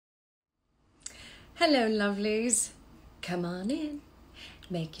Hello, lovelies. Come on in.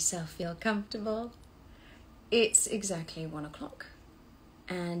 Make yourself feel comfortable. It's exactly 1 o'clock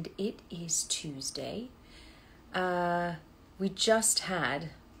and it is Tuesday. We just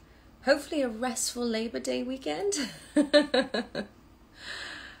had, hopefully, a restful Labor Day weekend.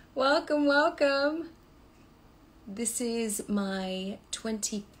 Welcome, welcome. This is my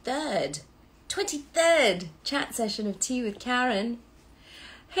 23rd chat session of Tea with Karen.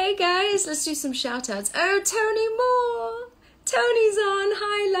 Hey guys, let's do some shout outs. Oh, Tony Moore. Tony's on.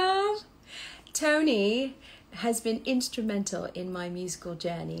 Hi, love. Tony has been instrumental in my musical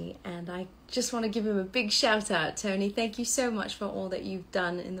journey, and I just want to give him a big shout out. Tony, thank you so much for all that you've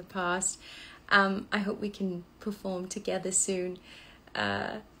done in the past. I hope we can perform together soon.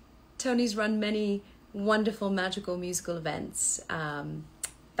 Tony's run many wonderful magical musical events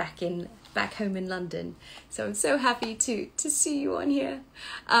back home in London, so I'm so happy to see you on here.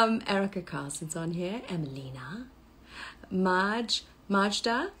 Erica Carson's on here. Emelina,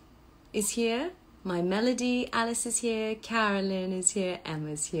 Majda is here. My Melody, Alice is here. Carolyn is here.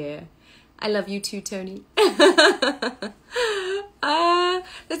 Emma's here. I love you too, Tony.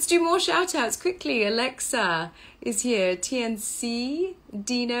 Let's do more shout outs quickly. Alexa is here. TNC,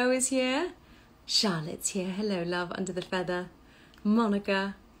 Dino is here. Charlotte's here. Hello, love, under the feather.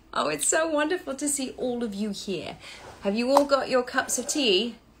 Monica. Oh, it's so wonderful to see all of you here. Have you all got your cups of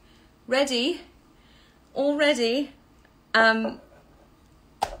tea? Ready? All ready?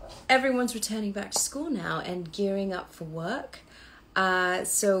 Everyone's returning back to school now and gearing up for work.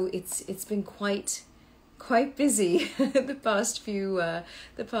 So it's been quite busy the past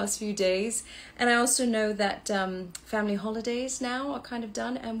few days. And I also know that family holidays now are kind of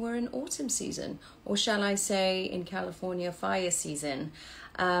done, and we're in autumn season, or shall I say in California, fire season.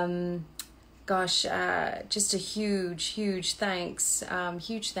 Just a huge thanks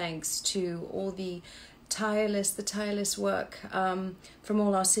to all the tireless work from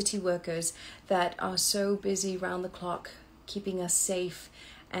all our city workers that are so busy round the clock, keeping us safe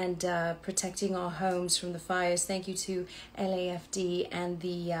and protecting our homes from the fires. Thank you to LAFD and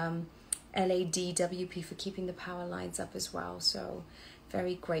the LADWP for keeping the power lines up as well. So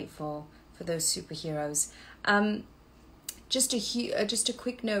very grateful for those superheroes. Just a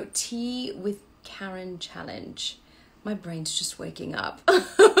quick note, Tea with Karen challenge. My brain's just waking up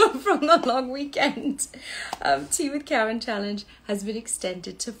from the long weekend. Tea with Karen challenge has been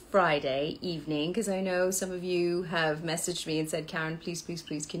extended to Friday evening, because I know some of you have messaged me and said, Karen, please,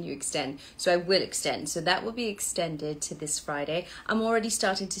 can you extend? So I will extend. So that will be extended to this Friday. I'm already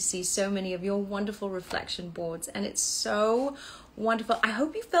starting to see so many of your wonderful reflection boards, and it's so wonderful. I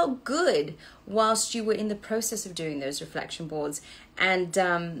hope you felt good whilst you were in the process of doing those reflection boards, and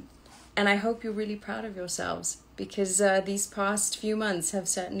I hope you're really proud of yourselves, because these past few months have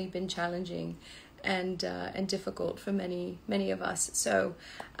certainly been challenging and difficult for many of us. So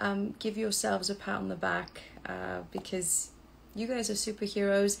give yourselves a pat on the back, because you guys are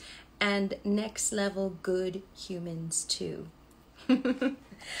superheroes and next level good humans too.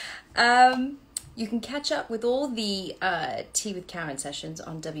 You can catch up with all the Tea with Karen sessions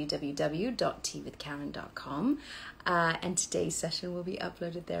on www.teawithkaren.com. And today's session will be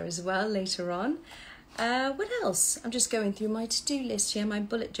uploaded there as well later on. What else? I'm just going through my to-do list here, my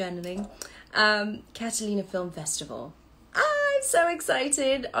bullet journaling. Catalina Film Festival. I'm so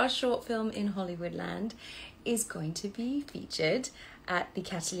excited. Our short film in Hollywoodland is going to be featured at the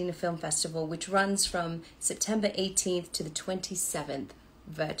Catalina Film Festival, which runs from September 18th to the 27th.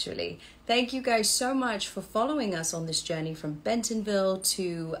 Virtually. Thank you guys so much for following us on this journey from Bentonville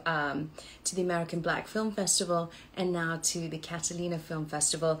to the American Black Film Festival, and now to the Catalina Film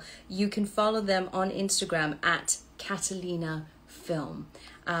Festival. You can follow them on Instagram at Catalina Film,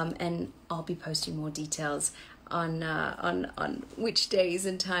 and I'll be posting more details on which days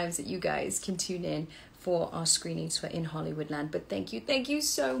and times that you guys can tune in for our screenings for in Hollywoodland. But thank you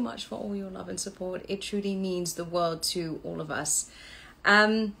so much for all your love and support. It truly means the world to all of us.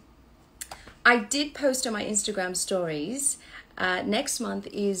 I did post on my Instagram stories, next month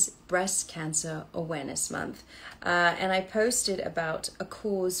is Breast Cancer Awareness Month, and I posted about A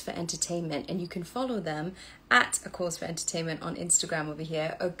Cause for Entertainment, and you can follow them at A Cause for Entertainment on Instagram over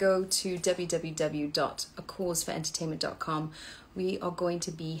here, or go to www.acauseforentertainment.com. We are going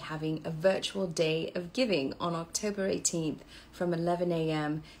to be having a virtual day of giving on October 18th from 11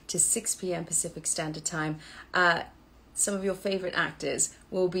 a.m. to 6 p.m. Pacific Standard Time. some of your favorite actors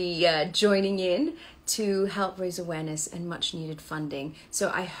will be joining in to help raise awareness and much needed funding. So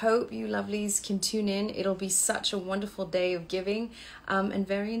I hope you lovelies can tune in. It'll be such a wonderful day of giving, and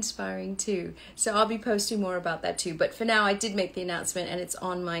very inspiring too. So I'll be posting more about that too. But for now, I did make the announcement and it's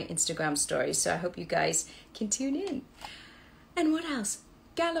on my Instagram story. So I hope you guys can tune in. And what else?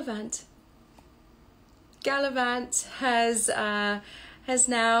 Gallivant. Gallivant has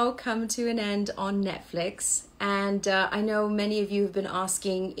now come to an end on Netflix, and I know many of you have been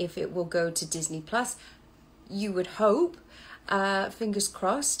asking if it will go to Disney Plus. You would hope, fingers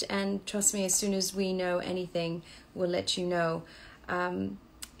crossed, and trust me, as soon as we know anything, we'll let you know.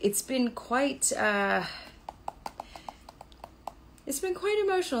 It's been quite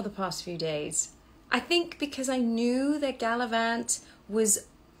emotional the past few days. I think because I knew that Gallivant was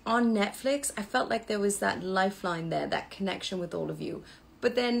on Netflix, I felt like there was that lifeline there, that connection with all of you.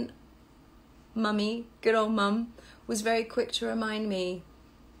 But then Mummy, good old Mum, was very quick to remind me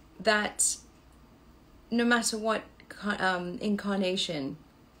that no matter what incarnation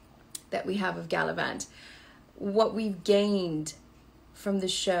that we have of Gallivant, what we've gained from the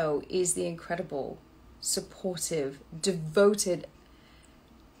show is the incredible, supportive, devoted,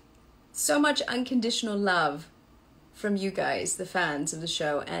 so much unconditional love from you guys, the fans of the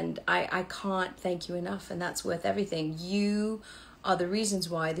show, and I can't thank you enough, and that's worth everything. You are the reasons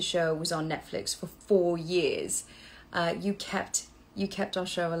why the show was on Netflix for 4 years. You kept our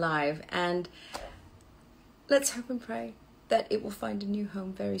show alive, and let's hope and pray that it will find a new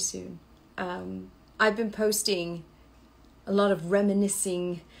home very soon. I've been posting a lot of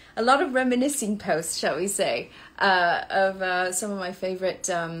reminiscing posts, shall we say, of some of my favorite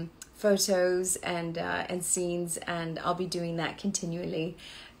photos and scenes, and I'll be doing that continually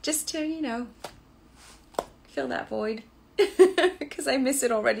just to, fill that void because I miss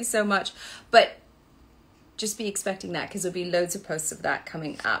it already so much. But just be expecting that, because there'll be loads of posts of that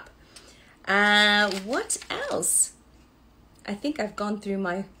coming up. What else? I think I've gone through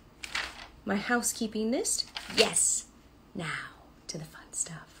my housekeeping list. Yes, now to the fun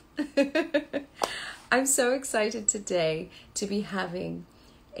stuff. I'm so excited today to be having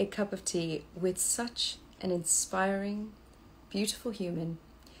a cup of tea with such an inspiring, beautiful human.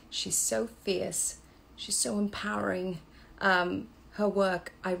 She's so fierce. She's so empowering. Her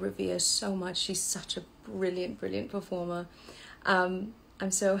work I revere so much. She's such a brilliant, brilliant performer. I'm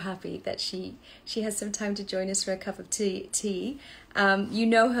so happy that she has some time to join us for a cup of tea. You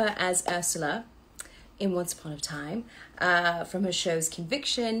know her as Ursula in Once Upon a Time, from her shows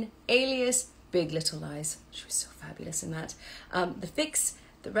Conviction, Alias, Big Little Lies. She was so fabulous in that. The Fix,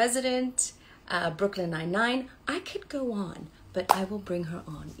 The Resident, Brooklyn Nine-Nine. I could go on, but I will bring her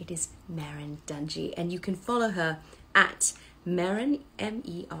on. It is Merrin Dungey, and you can follow her at Merrin,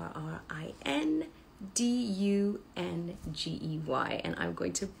 MERRIN DUNGEY, and I'm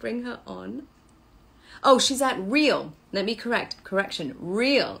going to bring her on. Oh, she's at Real. Let me correction.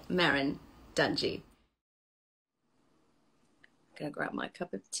 Real Merrin Dungey. I'm gonna grab my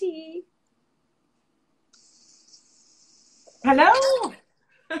cup of tea. Hello.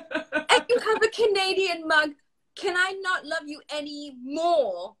 And you have a Canadian mug. Can I not love you any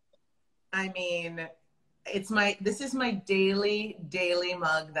more? I mean, this is my daily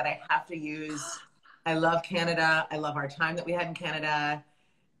mug that I have to use. I love Canada. I love our time that we had in Canada.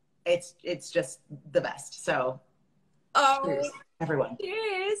 It's just the best. So, cheers, everyone.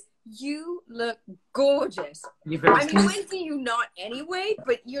 Cheers. You look gorgeous. I mean, when do you not anyway?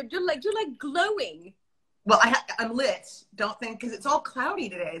 But you're like glowing. Well, I'm lit. Don't think, because it's all cloudy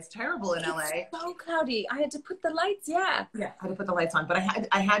today. It's terrible in LA. It's so cloudy. I had to put the lights. Yeah, I had to put the lights on, but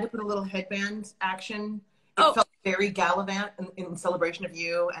I had to put a little headband action. It felt very Gallivant in celebration of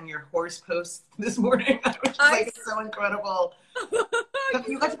you and your horse post this morning. I was just like, it's so incredible.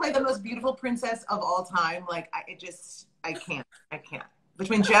 You got to play the most beautiful princess of all time. Like, I can't.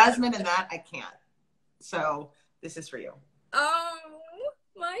 Between Jasmine and that, I can't. So this is for you. Oh,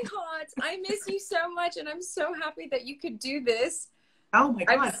 my heart. I miss you so much, and I'm so happy that you could do this. Oh my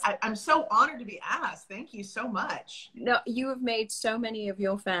God. I'm so honored to be asked. Thank you so much. No, you have made so many of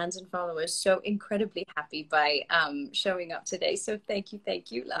your fans and followers so incredibly happy by showing up today. So thank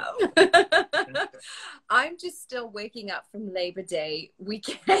you, love. I'm just still waking up from Labor Day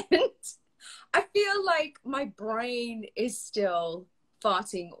weekend. I feel like my brain is still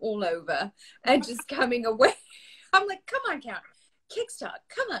farting all over and just coming away. I'm like, come on, Karen. Kickstart.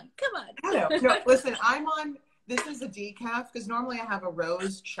 Come on. I know. No, listen, this is a decaf, because normally I have a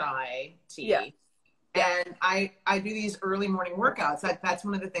rose chai tea. Yeah. And I do these early morning workouts. That's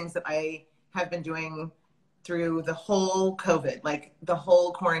one of the things that I have been doing through the whole COVID, like the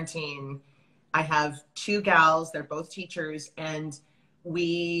whole quarantine. I have two gals, they're both teachers, and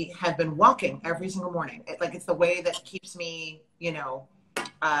we have been walking every single morning. It's the way that keeps me,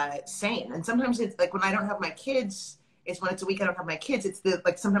 sane. And sometimes it's like when I don't have my kids, it's when it's a week I don't have my kids, it's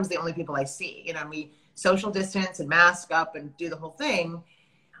sometimes the only people I see, and we social distance and mask up and do the whole thing.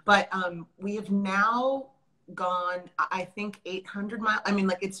 But we have now gone, I think 800 miles. I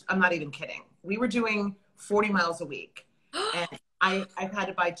mean, I'm not even kidding. We were doing 40 miles a week. And I've had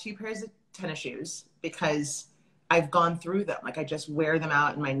to buy 2 pairs of tennis shoes because I've gone through them. I just wear them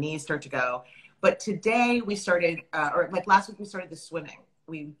out and my knees start to go. But today we started, last week we started the swimming.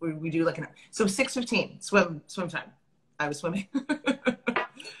 We do so 6:15 swim time. I was swimming.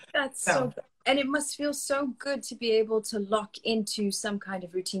 That's so good. And it must feel so good to be able to lock into some kind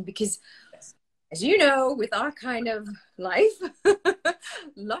of routine because, as you know, with our kind of life,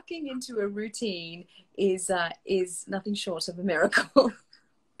 locking into a routine is nothing short of a miracle.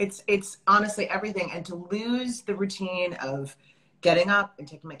 It's honestly everything. And to lose the routine of getting up and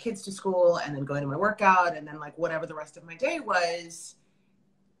taking my kids to school and then going to my workout and then whatever the rest of my day was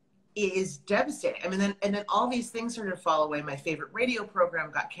is devastating. I mean, then all these things started to fall away. My favorite radio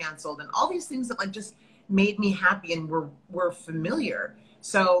program got canceled and all these things that just made me happy and were familiar.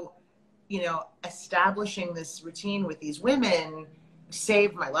 So, establishing this routine with these women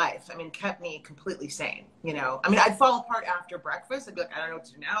saved my life. I mean, kept me completely sane. I mean, I'd fall apart after breakfast. I'd be like, I don't know what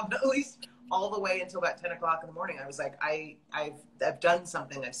to do now, but at least all the way until about 10 o'clock in the morning, I was like, I've done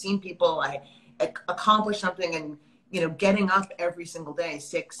something. I've seen people, I accomplished something. And, getting up every single day,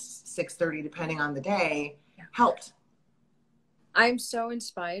 6:30, depending on the day, helped. I'm so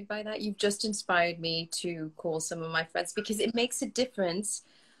inspired by that. You've just inspired me to call some of my friends because it makes a difference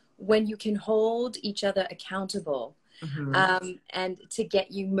when you can hold each other accountable. Mm-hmm. And to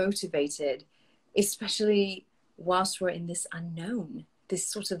get you motivated, especially whilst we're in this unknown, this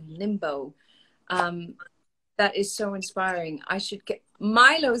sort of limbo. That is so inspiring. I should get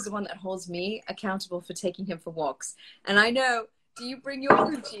Milo's the one that holds me accountable for taking him for walks. And I know, do you bring your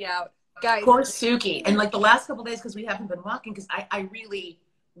Gucci out? Guys. Of course, Suki. And the last couple of days, because we haven't been walking, because I really,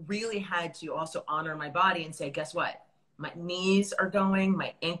 really had to also honor my body and say, guess what? My knees are going,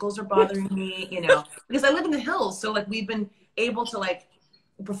 my ankles are bothering me, because I live in the hills. So we've been able to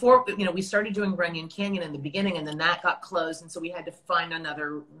before, we started doing Runyon Canyon in the beginning and then that got closed. And so we had to find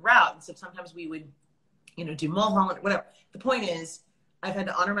another route. And so sometimes we would, do Mulholland, whatever. The point is I've had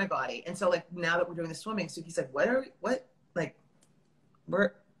to honor my body. And so now that we're doing the swimming, Suki's like, where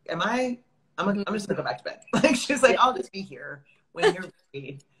am I? I'm just gonna go back to bed. She's like, I'll just be here when you're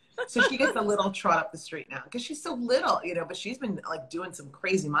ready. So she gets a little trot up the street now because she's so little, but she's been doing some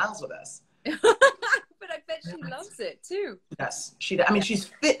crazy miles with us. But I bet she loves it too. Yes, she does. I mean, she's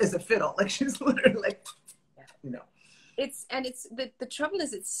fit as a fiddle. She's literally It's the trouble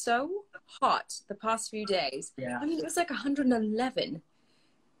is it's so hot the past few days. Yeah. I mean, it was 111.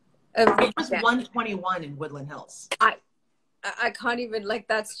 It was 121 in Woodland Hills. I can't even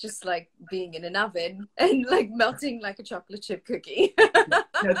that's just being in an oven and melting like a chocolate chip cookie.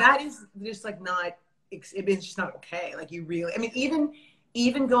 No, that is just not. It's just not okay. You really. I mean,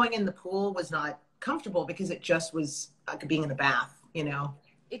 even going in the pool was not comfortable because it just was like being in a bath.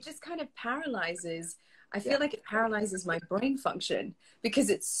 It just kind of paralyzes. I feel like it paralyzes my brain function because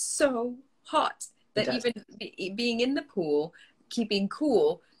it's so hot that even being in the pool, keeping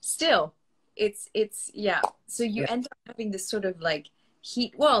cool, still. It's so you end up having this sort of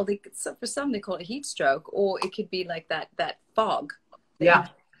heat, well for some they call it heat stroke, or it could be that fog,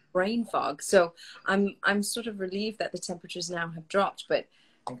 brain fog. So I'm sort of relieved that the temperatures now have dropped, but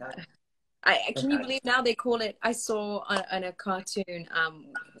can you believe now they call it, I saw on a cartoon,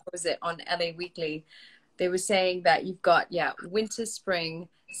 what was it, on LA Weekly, they were saying that you've got winter, spring,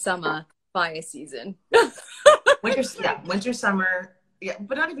 summer, fire season. winter, summer. Yeah,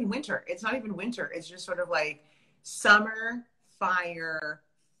 but not even winter. It's not even winter. It's just sort of summer, fire,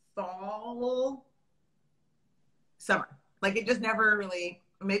 fall, summer. It just never really,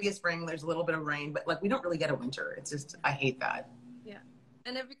 maybe a spring, there's a little bit of rain, but we don't really get a winter. It's just, I hate that. Yeah.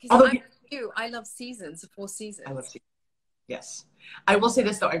 And because I love seasons, the 4 seasons. I love seasons. Yes. I will say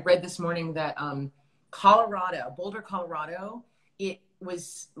this though. I read this morning that Boulder, Colorado, it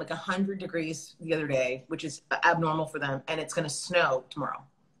was 100 degrees the other day, which is abnormal for them. And it's going to snow tomorrow.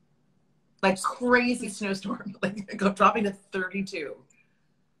 Crazy snowstorm, dropping to 32.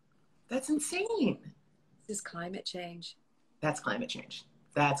 That's insane. This is climate change. That's climate change.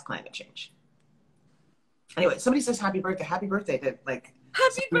 That's climate change. Anyway, somebody says happy birthday. Happy birthday to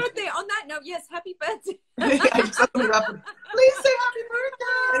Happy birthday. On that note, yes, happy birthday. I just opened it up and, please say happy birthday.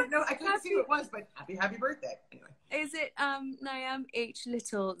 I didn't know, I couldn't see what it was, but happy birthday. Anyway. Is it Niam H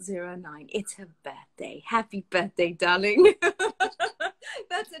Little 09? It's her birthday. Happy birthday, darling.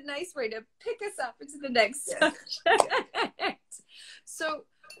 That's a nice way to pick us up into the next subject. So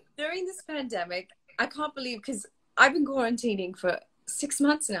during this pandemic, I can't believe, because I've been quarantining for 6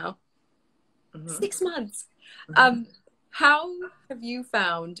 months now. 6 months. How have you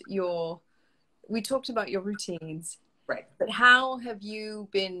found we talked about your routines, right? But how have you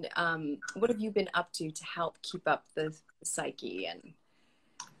been, what have you been up to help keep up the psyche? And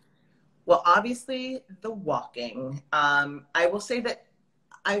well, obviously the walking. I will say that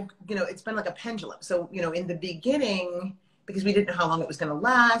it's been like a pendulum. So, in the beginning, because we didn't know how long it was going to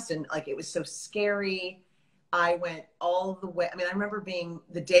last, and like, it was so scary, I went all the way. I mean, I remember being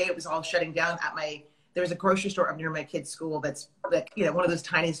the day it was all shutting down there was a grocery store up near my kid's school that's like, one of those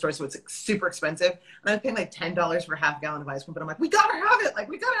tiny stores, so it's like super expensive. And I was paying like $10 for a half gallon of ice cream, but I'm like, we gotta have it. Like,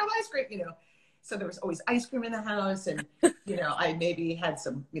 we gotta have ice cream, So there was always ice cream in the house, and I maybe had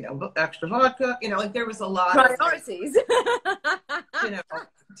some, extra vodka. Like, there was a lot priorities.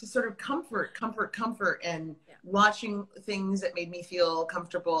 To sort of comfort, and watching things that made me feel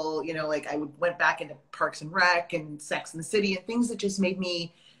comfortable. Like I went back into Parks and Rec and Sex and the City and things that just made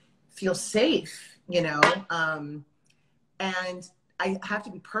me feel safe. And I have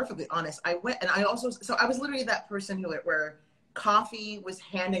to be perfectly honest. I went, and I was literally that person where coffee was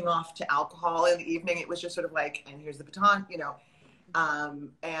handing off to alcohol in the evening. It was just sort of like, and here's the baton,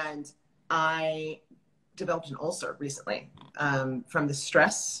 and I developed an ulcer recently from the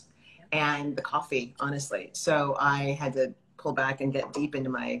stress and the coffee, honestly. So I had to pull back and get deep into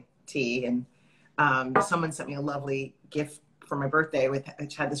my tea. And someone sent me a lovely gift for my birthday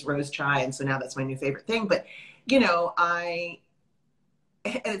which had this rose chai. And so now that's my new favorite thing. But, and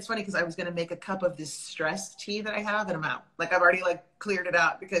it's funny because I was going to make a cup of this stress tea that I have, and I'm out. Like, I've already cleared it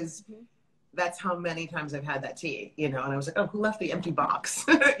out because that's how many times I've had that tea, and I was like, oh, who left the empty box?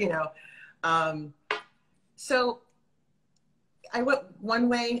 So I went one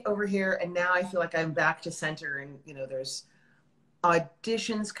way over here, and now I feel like I'm back to center, and, there's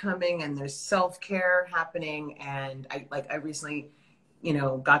auditions coming, and there's self-care happening. And I recently,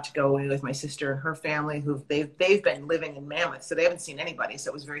 got to go away with my sister and her family, they've been living in Mammoth, so they haven't seen anybody.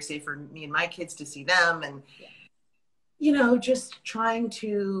 So it was very safe for me and my kids to see them. And, just trying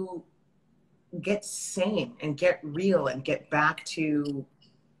to get sane and get real and get back to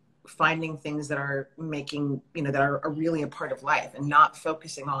finding things that are making, that are really a part of life, and not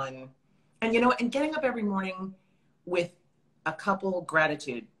focusing on, and, and getting up every morning with a couple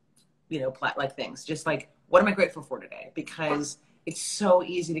gratitude, like things, just like, what am I grateful for today? Because it's so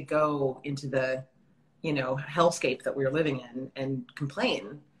easy to go into the, hellscape that we're living in and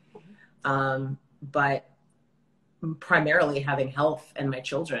complain. But primarily having health and my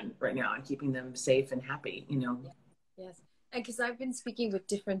children right now and keeping them safe and happy, Yes. And because I've been speaking with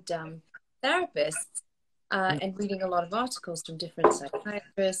different therapists and reading a lot of articles from different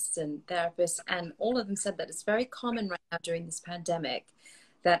psychiatrists and therapists, and all of them said that it's very common right now during this pandemic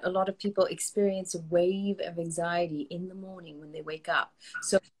that a lot of people experience a wave of anxiety in the morning when they wake up.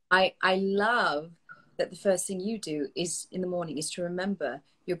 So I love that the first thing you do is in the morning is to remember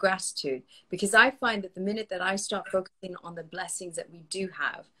your gratitude, because I find that the minute that I start focusing on the blessings that we do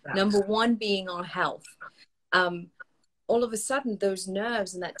have, number one being our health, all of a sudden those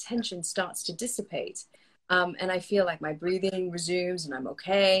nerves and that tension starts to dissipate. And I feel like my breathing resumes and I'm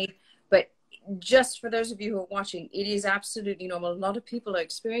okay. But just for those of you who are watching, it is absolutely normal. A lot of people are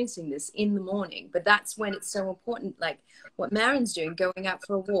experiencing this in the morning, but that's when it's so important, like what Merrin's doing, going out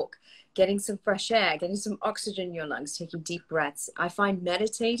for a walk, getting some fresh air, getting some oxygen in your lungs, taking deep breaths. I find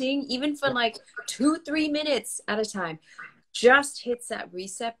meditating, even for like 2-3 minutes at a time, just hits that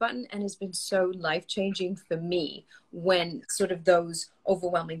reset button and has been so life-changing for me when sort of those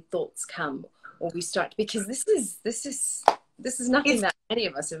overwhelming thoughts come, or we start, because this is nothing that any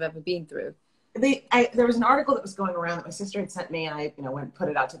of us have ever been through. There was an article that was going around that my sister had sent me, and I went and put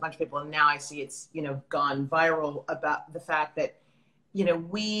it out to a bunch of people, and now I see it's gone viral, about the fact that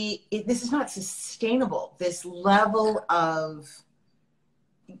this is not sustainable, this level of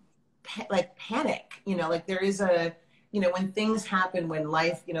panic, like there is a when things happen, when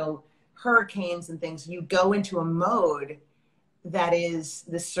life, hurricanes and things, you go into a mode that is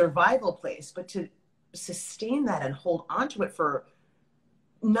the survival place, but to sustain that and hold on to it for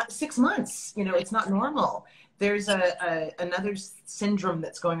not 6 months, it's not normal. There's another syndrome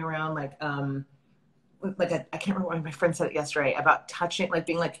that's going around, I can't remember when my friend said it yesterday, about touching,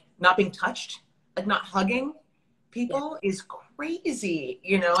 being not being touched, not hugging people is crazy,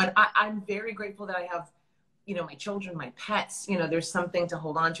 you know, and I'm very grateful that I have, you know, my children, my pets, you know, there's something to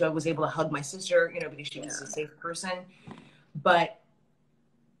hold on to. I was able to hug my sister, you know, because she was a safe person. But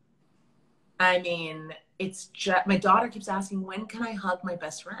I mean, it's just, my daughter keeps asking, when can I hug my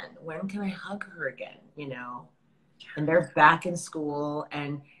best friend? When can I hug her again? You know, and they're back in school,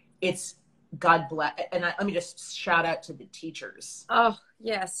 and it's, God bless. And let me just shout out to the teachers. Oh,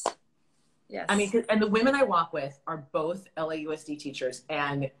 yes. Yes. I mean, and the women I walk with are both LAUSD teachers,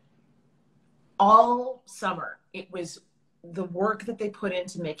 and all summer it was the work that they put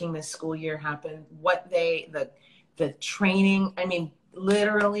into making this school year happen. What the training, I mean,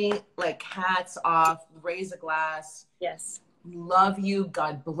 literally, like, hats off, raise a glass. Yes. Love you.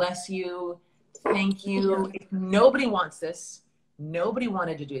 God bless you. Thank you. Nobody wants this. Nobody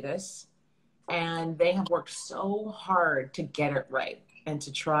wanted to do this. And they have worked so hard to get it right and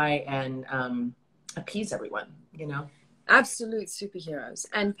to try and appease everyone, you know? Absolute superheroes.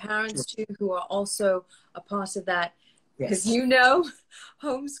 And parents too, who are also a part of that. Because, Yes. you know,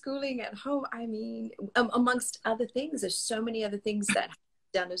 homeschooling at home, I mean, amongst other things, there's so many other things that have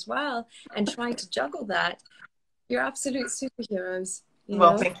been done as well. And trying to juggle that, you're absolute superheroes.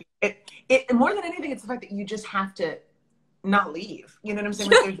 Well, thank you. It more than anything, it's the fact that you just have to not leave. You know what I'm saying?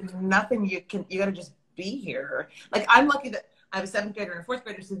 Like, there's nothing you got to just be here. Like, I'm lucky that I have a 7th grader and a 4th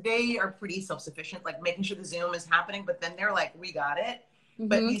grader, so they are pretty self-sufficient, like making sure the Zoom is happening, but then they're like, we got it. Mm-hmm.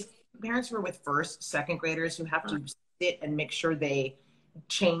 But these parents who are with 1st, 2nd graders who have to sit and make sure they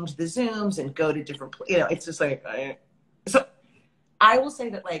change the Zooms and go to different, you know, it's just like, so I will say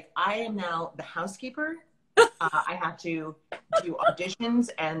that, like, I am now the housekeeper. I have to do auditions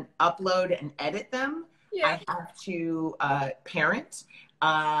and upload and edit them. Yeah. I have to parent.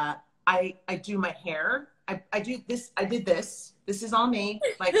 I do my hair. I do this. I did this. This is all me.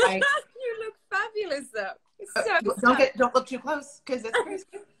 Like, you look fabulous though. Don't look too close, because it's crazy.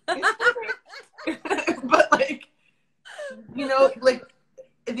 It's but, like, you know, like,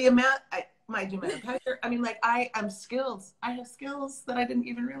 the amount I do my hair. I mean, like, I'm skilled. I have skills that I didn't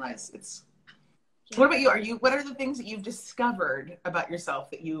even realize. It's. What about you? What are the things that you've discovered about yourself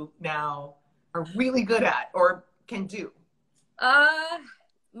that you now are really good at or can do?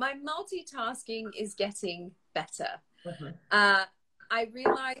 My multitasking is getting better. Mm-hmm. I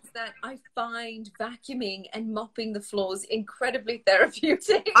realize that I find vacuuming and mopping the floors incredibly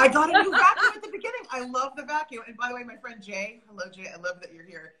therapeutic. I got a new vacuum at the beginning. I love the vacuum. And by the way, my friend Jay, hello Jay, I love that you're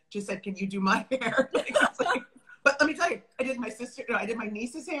here, just said, can you do my hair? But let me tell you, I did my sister, I did my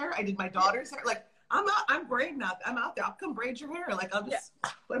niece's hair, I did my daughter's hair. Like, I'm braiding now. I'm out there. I'll come braid your hair. Like, I'll just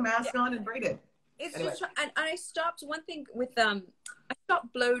put a mask on and braid it. It's anyway. And I stopped one thing with, I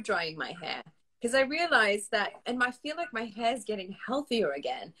stopped blow drying my hair, because I realized that, and I feel like my hair is getting healthier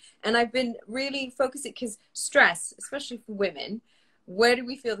again. And I've been really focusing, because stress, especially for women, where do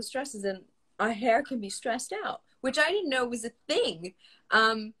we feel the stresses? And our hair can be stressed out, which I didn't know was a thing.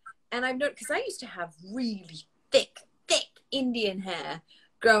 And I've noticed, because I used to have really thick Indian hair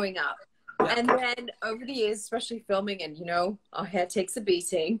growing up. And then over the years, especially filming, and, you know, our hair takes a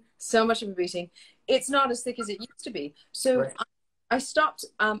beating, so much of a beating. It's not as thick as it used to be. So I stopped.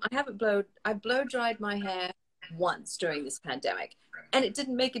 I blow dried my hair once during this pandemic, and it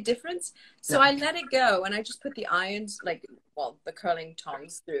didn't make a difference. So I let it go, and I just put the irons, like, well, the curling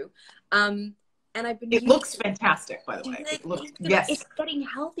tongs through. And I've been. It looks fantastic, by the way. It looks, yes. It's getting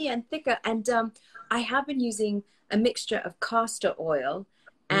healthier and thicker. And I have been using a mixture of castor oil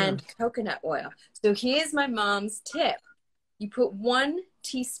and coconut oil. So here's my mom's tip. You put 1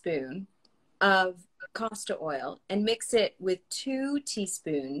 teaspoon of castor oil and mix it with 2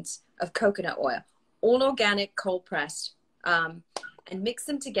 teaspoons of coconut oil, all organic, cold pressed, and mix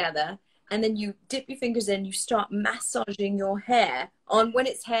them together. And then you dip your fingers in, you start massaging your hair on when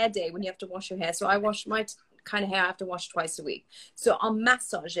it's hair day, when you have to wash your hair. So I wash my kind of hair, I have to wash twice a week. So I'll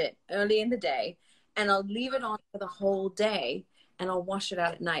massage it early in the day, and I'll leave it on for the whole day, and I'll wash it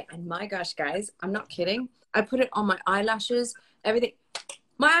out at night. And my gosh, guys, I'm not kidding. I put it on my eyelashes, everything.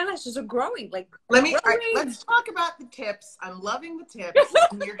 My eyelashes are growing. Like, let's talk about the tips. I'm loving the tips.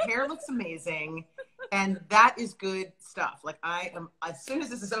 Your hair looks amazing, and that is good stuff. Like, I am, as soon as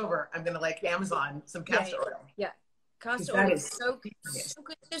this is over, I'm gonna, like, Amazon some castor oil. Yeah. Castor oil is so good.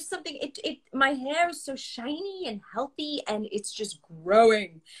 There's something, my hair is so shiny and healthy, and it's just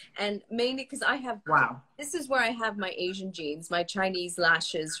growing. And mainly because I have, this is where I have my Asian genes, my Chinese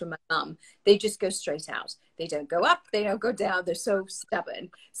lashes from my mom. They just go straight out. They don't go up, they don't go down. They're so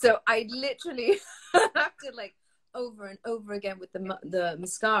stubborn. So I literally have to, like, over and over again with the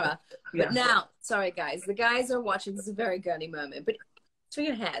mascara. But now, sorry guys, the guys are watching. This is a very girly moment, but it's for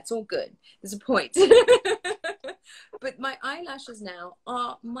your hair. It's all good. There's a point. But my eyelashes now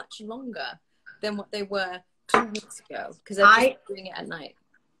are much longer than what they were 2 weeks ago because I'm just doing it at night.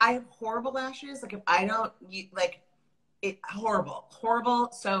 I have horrible lashes. Like if I don't like it, horrible.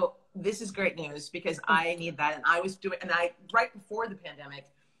 So this is great news because I need that. And I was doing, and I, right before the pandemic,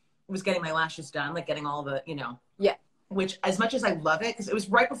 was getting my lashes done, like getting all the, yeah. Which as much as I love it, because it was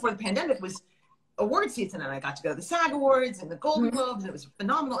right before the pandemic was award season and I got to go to the SAG Awards and the Golden Globes and it was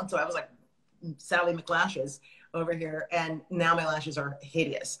phenomenal. And so I was like Sally McLashes over here. And now my lashes are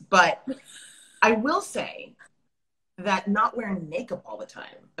hideous. But I will say that not wearing makeup all the time.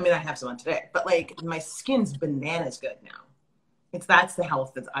 I mean, I have some on today, but like my skin's bananas good now. That's the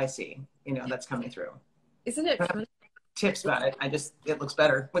health that I see, that's coming through. Isn't it funny? Tips about it. It looks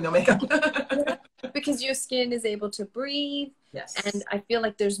better with no makeup. Because your skin is able to breathe. Yes. And I feel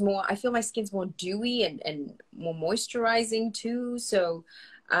like I feel my skin's more dewy and more moisturizing too. So,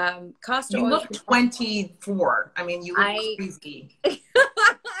 castor oil. You look 24. I mean, you look crazy. I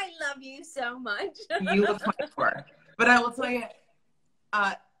love you so much. You look 24. But I will tell you,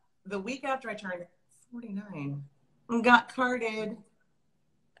 the week after I turned 49, got carded.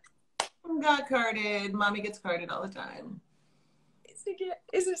 Mommy gets carded all the time.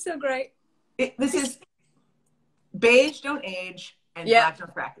 Isn't it so great? This is beige don't age and black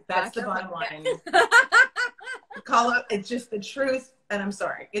don't crack. That's the bottom line. Call it. It's just the truth. And I'm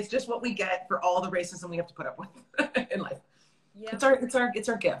sorry. It's just what we get for all the racism we have to put up with in life. Yeah. It's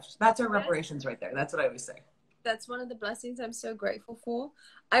our gift. That's our reparations right there. That's what I always say. That's one of the blessings I'm so grateful for.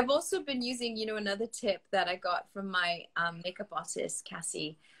 I've also been using, another tip that I got from my makeup artist,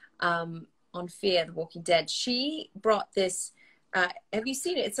 Cassie, on Fear the Walking Dead. She brought this, have you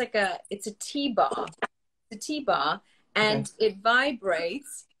seen it? It's a T-bar. It's a T-bar and it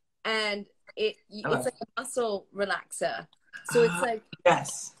vibrates and it's like a muscle relaxer. So it's like,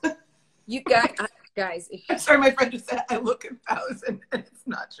 yes. You guys, I'm sorry, my friend just said I look 1,000 and it's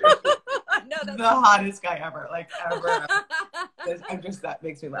not true. No, that's the hottest guy ever, ever. That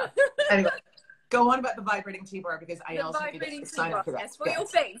makes me laugh. Anyway, go on about the vibrating T-bar because I also need to sign up for that. Yes, for your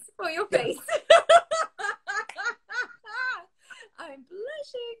face. For your face. I'm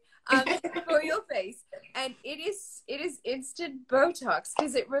blushing. For your face. And it is instant Botox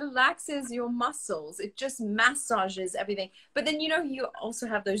because it relaxes your muscles. It just massages everything. But then you also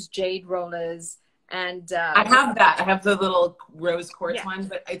have those jade rollers. And I have that. I have the little rose quartz ones,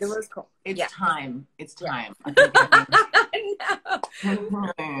 but it's time. It's time.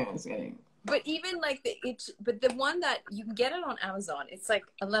 No. But even like but the one that you can get it on Amazon, it's like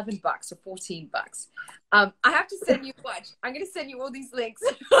 $11 or $14. I have to send you I'm going to send you all these links.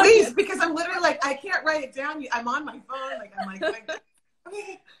 Please, because I'm literally like, I can't write it down. I'm on my phone.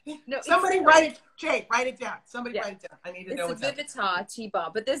 No, somebody write it down. Somebody write it down. I need to know what's It's a Vivitar T-bar,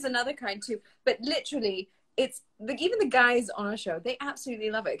 but there's another kind too. But literally, it's like even the guys on our show, they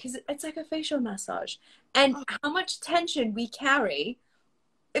absolutely love it because it's like a facial massage. And how much tension we carry,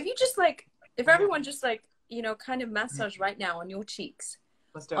 if everyone just kind of massage right now on your cheeks,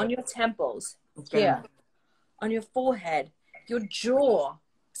 on your temples, here, on your forehead, your jaw.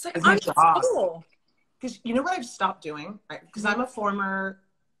 It's like on your jaw. Because you know what I've stopped doing? Because I'm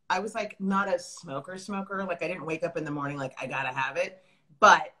I was like not a smoker. Like I didn't wake up in the morning like I gotta have it.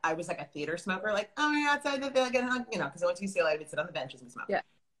 But I was like a theater smoker. Like, oh yeah, outside the because I went to UCLA, I would sit on the benches and smoke. Yeah.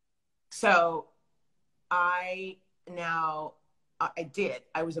 So I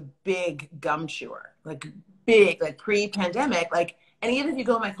was a big gum chewer. Like pre-pandemic. And even if you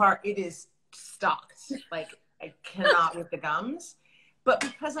go in my car, it is stocked. Like I cannot with the gums. But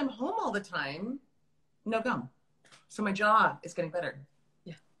because I'm home all the time, no gum. So my jaw is getting better.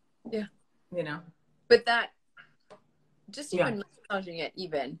 Yeah. But that, just even massaging it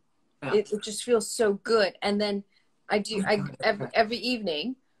it just feels so good. And then every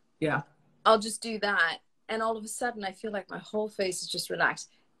evening, I'll just do that. And all of a sudden I feel like my whole face is just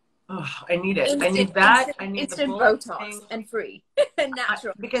relaxed. Oh, I need it. I need that. I need instant Botox and free and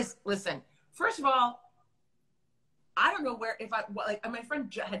natural. Because listen, first of all, I don't know where, my friend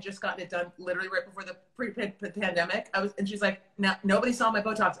had just gotten it done literally right before the pre-pandemic. And she's like, no, nobody saw my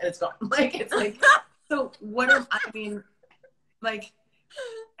Botox and it's gone. So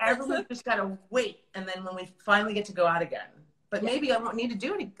everyone just got to wait. And then when we finally get to go out again, but maybe I won't need to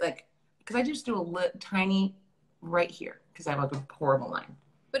do any, because I just do a tiny right here because I have a horrible line.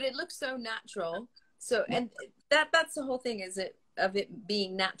 But it looks so natural. So, and that's the whole thing of it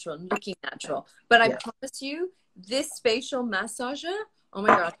being natural and looking natural. But I promise you, this facial massager, oh my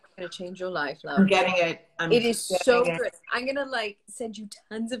God, it's going to change your life, love. I'm getting it. It is so good. I'm going to send you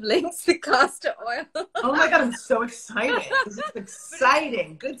tons of links to castor oil. Oh my God, I'm so excited. This is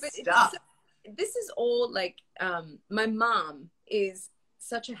exciting. Good stuff. this is all like, my mom is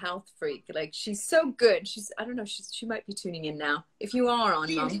such a health freak. Like, she's so good. I don't know, she might be tuning in now. If you are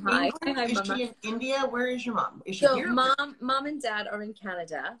on, Mom, hi. Hi, Is Mama. she in India? Where is your mom? Is she So here? mom and dad are in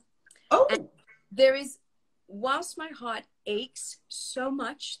Canada. Oh. And there is, whilst my heart aches so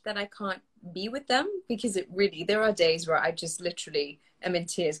much that I can't be with them, because there are days where I just literally am in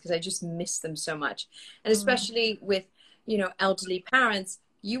tears because I just miss them so much. And especially with, elderly parents,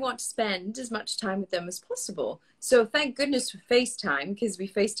 you want to spend as much time with them as possible. So thank goodness for FaceTime, because we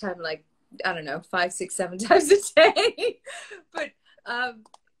FaceTime like, I don't know, 5, 6, 7 times a day. But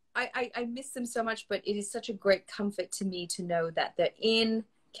I miss them so much, but it is such a great comfort to me to know that they're in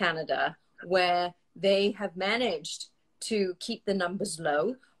Canada, where they have managed to keep the numbers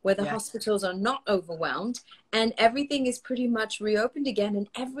low, where the hospitals are not overwhelmed, and everything is pretty much reopened again, and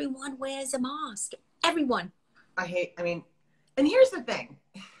everyone wears a mask. Everyone. And here's the thing.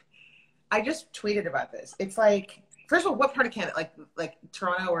 I just tweeted about this. It's like, first of all, what part of Canada? Like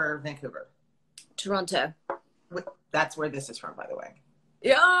Toronto or Vancouver? Toronto. That's where this is from, by the way.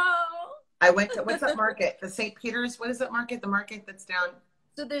 Yeah. I went to, what's that market? The St. Peter's, what is that market? The market that's down.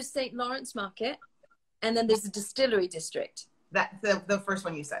 So there's St. Lawrence Market, and then there's the Distillery District. That the first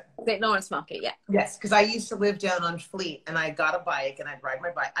one you said. St. Lawrence Market, yeah. Yes, because I used to live down on Fleet, and I got a bike, and I'd ride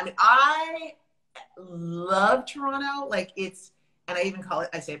my bike. I mean, I love Toronto. Like, it's, and I even call it,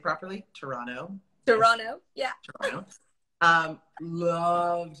 I say it properly, Toronto. Toronto, yeah. Toronto.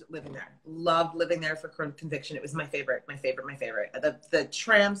 Loved living there. Loved living there for conviction. It was my favorite. The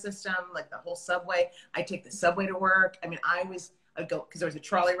tram system, like the whole subway. I take the subway to work. I mean, I'd go, because there was a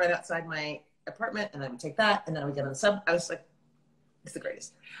trolley right outside my apartment, and I would take that, and then I would get on the sub. I was like, it's the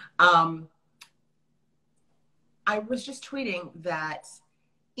greatest. I was just tweeting that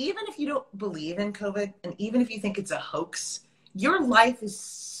even if you don't believe in COVID, and even if you think it's a hoax, your life is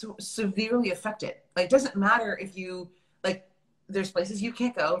so severely affected. Like, it doesn't matter if you, like, there's places you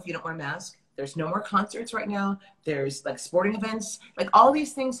can't go if you don't wear a mask. There's no more concerts right now. There's like sporting events. Like, all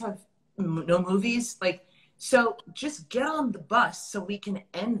these things have no movies. Like, so just get on the bus so we can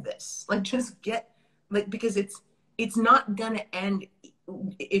end this. Like, just get, like, because it's not gonna end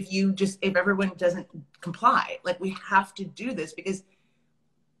if everyone doesn't comply. Like, we have to do this because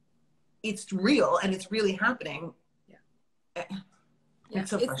it's real and it's really happening. Yeah. It's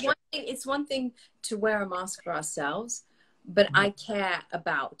so it's one thing to wear a mask for ourselves, but I care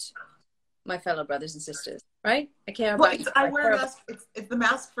about my fellow brothers and sisters, right? I care about you. I wear a mask. If the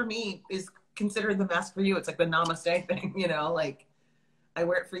mask for me is considered the mask for you, it's like the namaste thing, like, I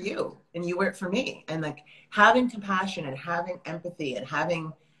wear it for you and you wear it for me. And like, having compassion and having empathy and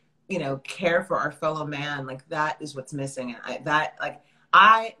having, care for our fellow man, like, that is what's missing. And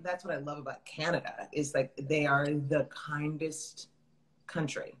that's what I love about Canada, is like, they are the kindest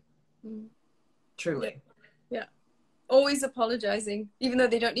country. Truly. Yeah. Always apologizing, even though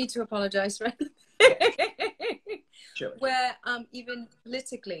they don't need to apologize, right? Sure. Where even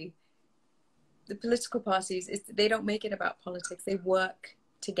politically, the political parties, they don't make it about politics. They work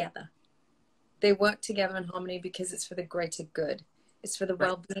together. They work together in harmony because it's for the greater good. It's for the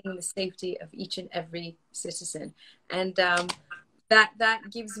well-being and the safety of each and every citizen. And that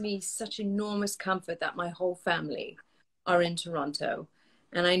gives me such enormous comfort that my whole family are in Toronto.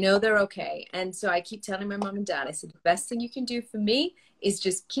 And I know they're okay. And so I keep telling my mom and dad, I said, the best thing you can do for me is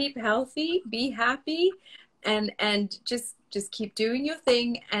just keep healthy, be happy, and just keep doing your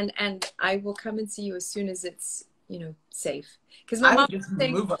thing. And I will come and see you as soon as it's, safe. Because my mom would just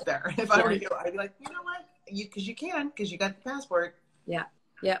move up there. If I were you, I'd be like, you know what? Because you got the passport. Yeah.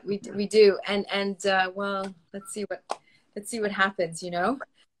 Yeah, we do. And well, let's see what happens, Right.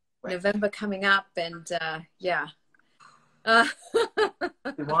 November coming up, and yeah. Do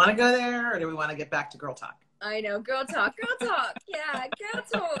we want to go there, or do we want to get back to girl talk? I know, girl talk. Yeah, girl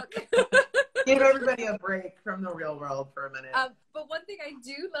talk. Give everybody a break from the real world for a minute. But one thing I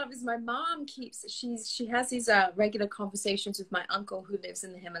do love is my mom she has these regular conversations with my uncle who lives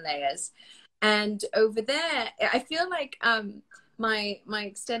in the Himalayas, and over there, I feel like my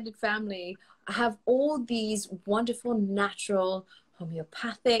extended family have all these wonderful natural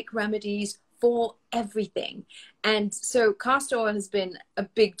homeopathic remedies for everything. And so castor oil has been a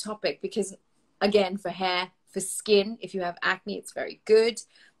big topic because, again, for hair, for skin, if you have acne, it's very good.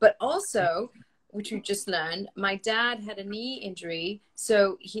 But also, which we just learned, my dad had a knee injury,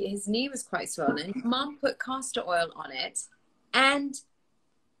 so his knee was quite swollen. Mom put castor oil on it and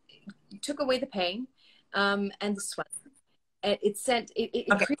took away the pain and the swelling. It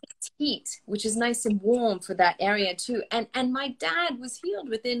creates heat, which is nice and warm for that area too. And my dad was healed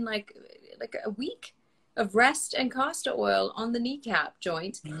within like a week of rest and castor oil on the kneecap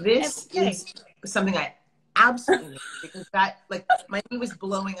joint. This is something I absolutely need, because that, like, my knee was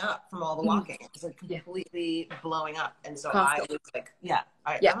blowing up from all the walking. It was like completely blowing up. And so I was like,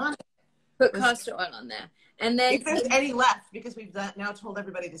 I'm on it. Put castor oil on there. And then if there's any left, because we've now told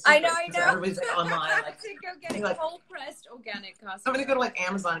everybody the secret. I know. Everybody's like online. Like, to go get a cold pressed organic castor I'm going to go to like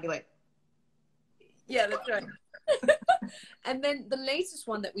Amazon and be like, yeah, that's right. And then the latest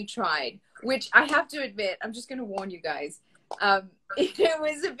one that we tried, which I have to admit, I'm just going to warn you guys, it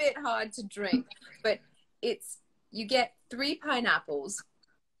was a bit hard to drink, but you get 3 pineapples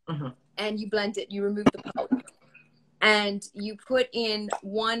and you blend it, you remove the pulp, and you put in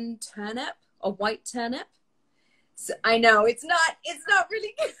 1 turnip, a white turnip. So I know it's not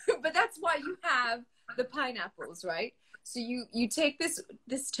really good, but that's why you have the pineapples, right? So you take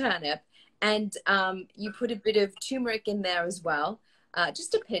this turnip, and you put a bit of turmeric in there as well,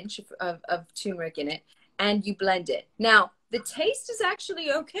 just a pinch of turmeric in it, and you blend it. Now, the taste is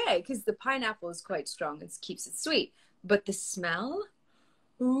actually okay because the pineapple is quite strong and keeps it sweet. But the smell,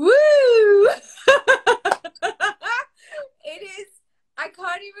 woo! It is, I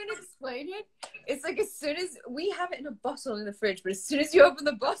can't even explain it. It's like as soon as, we have it in a bottle in the fridge, but as soon as you open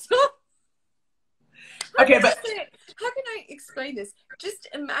the bottle, okay, but how can I explain this? Just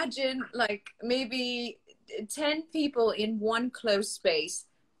imagine like maybe 10 people in one closed space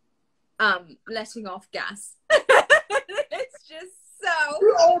letting off gas. It's just so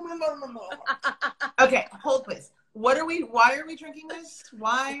okay, hold please. Why are we drinking this?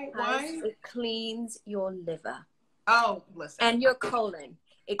 Why? It cleans your liver. Oh, listen. And your colon.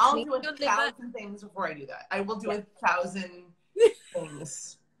 I'll do 1,000 things before I do that. I will do 1,000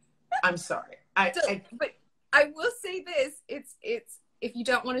 things. I'm sorry. But I will say this, it's if you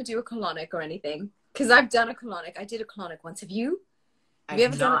don't want to do a colonic or anything, because I've done a colonic. I did a colonic once. Have you? Have you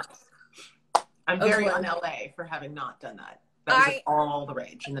ever done it? I'm very on LA for having not done that. That was like all the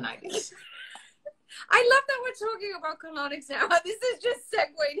rage in the 90s. I love that we're talking about colonics now. This is just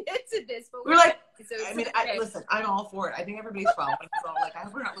segueing into this. But we're like, so I mean, listen, I'm all for it. I think everybody's following. So like, I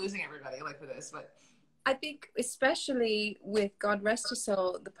hope we're not losing everybody like for this, but. I think especially with, God rest his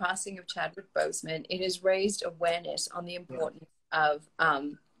soul, the passing of Chadwick Boseman, it has raised awareness on the importance of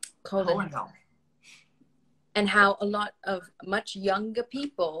colon health, and how a lot of much younger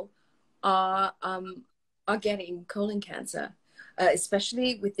people are getting colon cancer,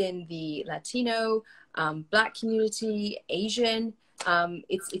 especially within the Latino, Black community, Asian.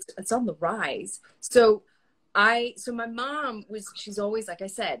 It's on the rise. So my mom she's always, like I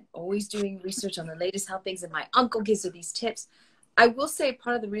said, always doing research on the latest health things, and my uncle gives her these tips. I will say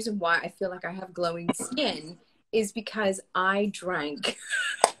part of the reason why I feel like I have glowing skin is because I drank.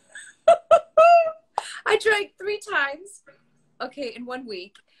 I drank 3 times, in 1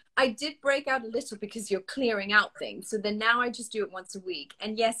 week. I did break out a little because you're clearing out things. So then now I just do it once a week.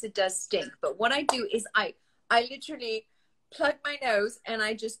 And yes, it does stink. But what I do is I literally plug my nose and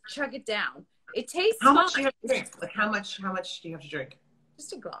I just chug it down. It tastes How much do you have to drink? Like how much do you have to drink?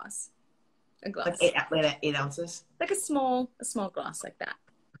 Just a glass. A glass. Like 8 ounces? Like a small glass like that.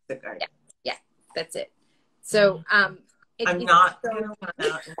 Okay. Yeah, that's it. So I'm not going to come out and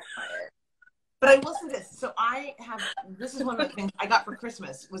try it. But I will say this. So this is one of the things I got for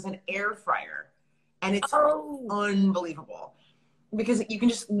Christmas was an air fryer. And it's unbelievable. Because you can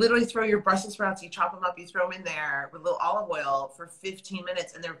just literally throw your Brussels sprouts, you chop them up, you throw them in there with a little olive oil for 15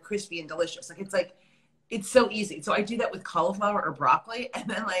 minutes, and they're crispy and delicious. It's so easy. So I do that with cauliflower or broccoli, and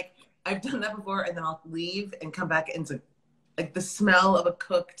then I've done that before, and then I'll leave and come back, and so the smell of a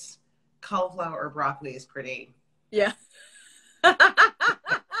cooked cauliflower or broccoli is pretty. Yeah.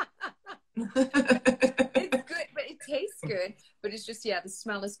 It's good, but it tastes good. But it's just, the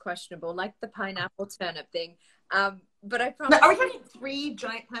smell is questionable, like the pineapple turnip thing. But I promise. Now, are we having 3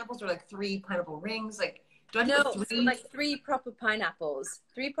 giant pineapples or 3 pineapple rings? Do I have 3? 3 proper pineapples.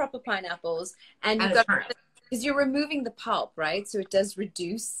 3 proper pineapples, and you've got, because you're removing the pulp, right? So it does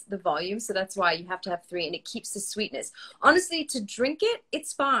reduce the volume. So that's why you have to have 3, and it keeps the sweetness. Honestly, to drink it,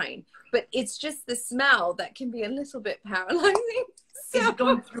 it's fine, but it's just the smell that can be a little bit paralyzing. Is it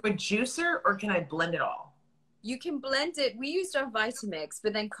going through a juicer, or can I blend it all? You can blend it. We used our Vitamix,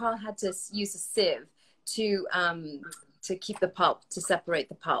 but then Carl had to use a sieve to keep the pulp, to separate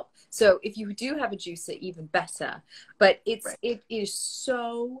the pulp. So if you do have a juicer, even better. But it is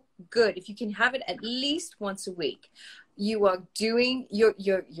so good. If you can have it at least once a week, you are doing your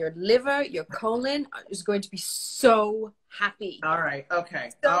liver, your colon is going to be so happy. All right.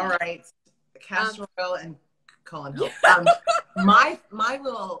 Okay. All right. Castor oil and colon health. My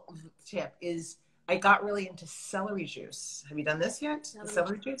little tip is I got really into celery juice. Have you done this yet?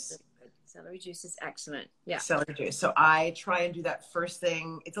 Celery juice? Celery juice is excellent. Yeah. Celery juice. So I try and do that first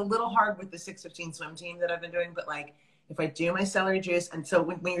thing. It's a little hard with the 6:15 swim team that I've been doing, but like if I do my celery juice, and so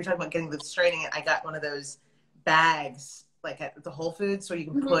when you're talking about getting the straining it, I got one of those bags like at the Whole Foods, so you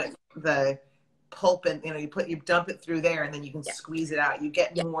can put the pulp and you dump it through there, and then you can squeeze it out. You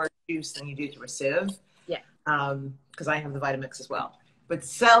get more juice than you do through a sieve. Yeah. Because I have the Vitamix as well. But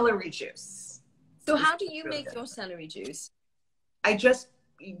celery juice. So how do you make your celery juice? I just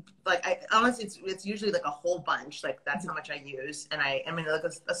honestly, it's usually like a whole bunch. Like that's how much I use, and I mean like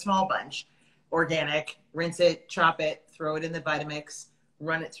a small bunch, organic. Rinse it, chop it, throw it in the Vitamix,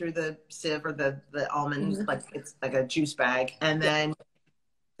 run it through the sieve or the almond, like it's like a juice bag, and then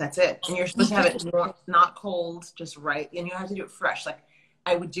that's it. And you're supposed to have it not cold, just right, and you have to do it fresh. Like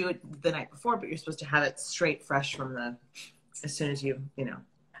I would do it the night before, but you're supposed to have it straight fresh from as soon as you know.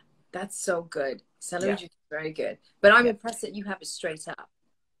 That's so good. Celery juice is very good, but I'm impressed that you have it straight up.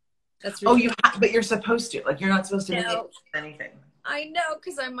 That's really but you're supposed to. Like you're not supposed to make anything. I know,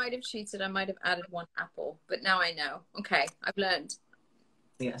 because I might have cheated. I might have added 1 apple, but now I know. Okay, I've learned.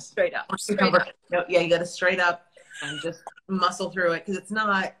 Yes. Straight up. No, yeah, you got to straight up and just muscle through it, because it's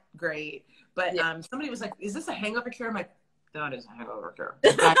not great. But somebody was like, "Is this a hangover cure?" I'm like, "No, it is a hangover cure."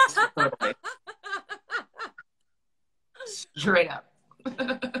 Totally. Straight up.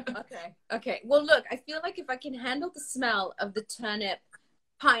 Okay. Well, look, I feel like if I can handle the smell of the turnip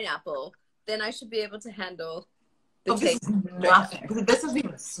pineapple, then I should be able to handle the taste. Nothing. This doesn't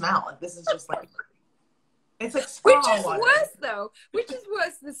even smell. Like this is just like it's like which is water. Worse though? Which is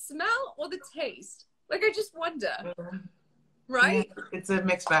worse, the smell or the taste? Like I just wonder. Right? Yeah, it's a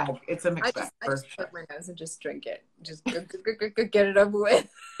mixed bag. It's a mixed bag. I just put my nose and just drink it. Just get it over with.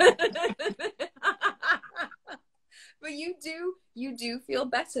 But you do feel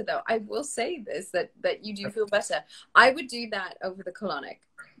better though. I will say this, that you do feel better. I would do that over the colonic,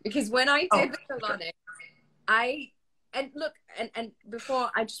 because when I did the colonic, and before,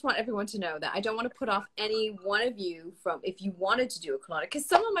 I just want everyone to know that I don't want to put off any one of you from if you wanted to do a colonic, because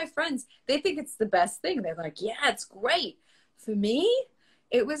some of my friends, they think it's the best thing. They're like, yeah, it's great. For me,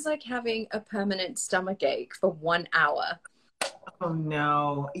 it was like having a permanent stomach ache for 1 hour. Oh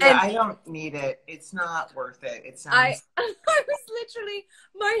no. Yeah, I don't need it. It's not worth it. It sounds I was literally,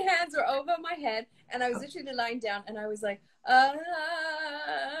 my hands were over my head and I was literally lying down and I was like,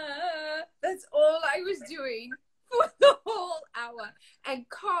 that's all I was doing for the whole hour. And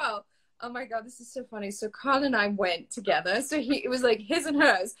Carl, oh my God, this is so funny. So Carl and I went together. So it was like his and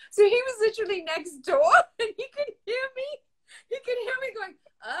hers. So he was literally next door and he could hear me. He could hear me going,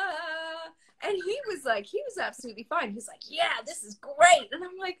 and he was absolutely fine. He's like, yeah, this is great. And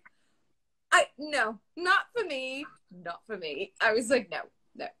I'm like, no, not for me. Not for me. I was like, no.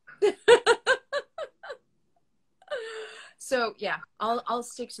 So yeah, I'll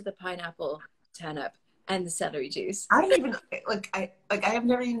stick to the pineapple, turnip, and the celery juice. I don't even I have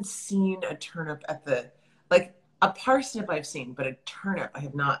never even seen a turnip at a parsnip I've seen, but a turnip I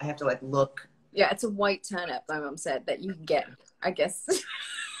have not. I have to look. Yeah, it's a white turnip, my mom said, that you can get, I guess.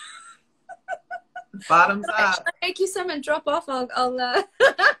 Bottoms up. Should I make you some and drop off? I'll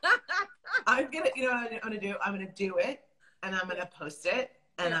I'm gonna, I'm gonna do it, and I'm gonna post it,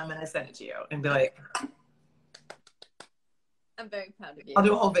 and I'm gonna send it to you, and be like, I'm very proud of you. I'll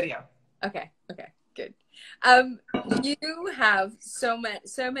do a whole video. Okay, good. You have so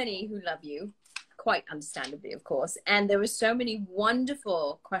many who love you, quite understandably, of course, and there were so many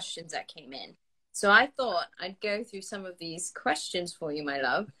wonderful questions that came in. So I thought I'd go through some of these questions for you, my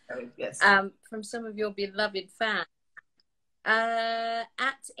love. Yes. From some of your beloved fans.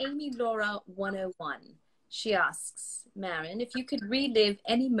 At Amy Laura 101, she asks, Merrin, if you could relive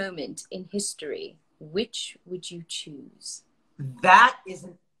any moment in history, which would you choose? That is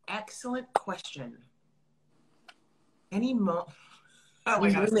an excellent question. Any moment? Oh my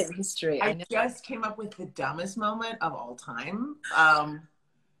God. In history. I just came up with the dumbest moment of all time.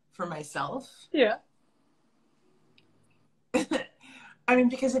 For myself. Yeah. I mean,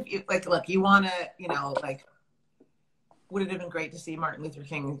 because if you look, you want to, would it have been great to see Martin Luther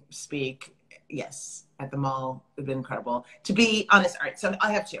King speak? Yes, at the mall, it would have been incredible. To be honest, all right, so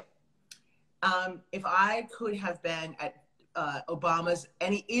I have two. If I could have been at Obama's,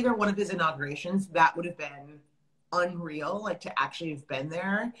 either one of his inaugurations, that would have been unreal, to actually have been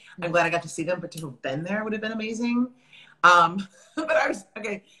there. I'm glad I got to see them, but to have been there would have been amazing. But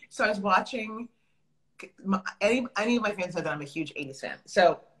so I was watching, any of my fans know that I'm a huge 80s fan.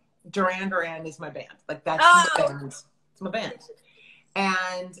 So Duran Duran is my band. That's my band. It's my band.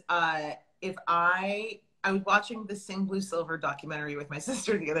 And if I was watching the Sing Blue Silver documentary with my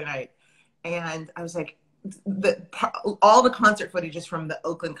sister the other night, and I was like, all the concert footage is from the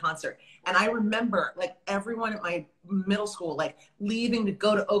Oakland concert. And I remember like everyone at my middle school, like leaving to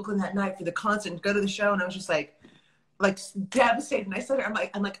go to Oakland that night for the concert and go to the show. And I was just like devastated. And I said,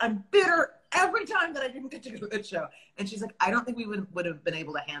 I'm bitter every time that I didn't get to go to that show. And she's like, I don't think we would have been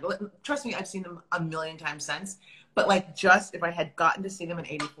able to handle it. And trust me, I've seen them a million times since. But like, just if I had gotten to see them in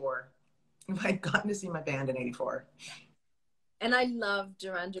 '84, if I had gotten to see my band in '84. And I love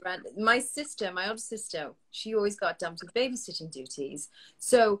Duran Duran. My older sister, she always got dumped with babysitting duties.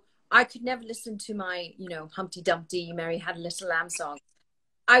 So I could never listen to my, Humpty Dumpty, Mary Had a Little Lamb song.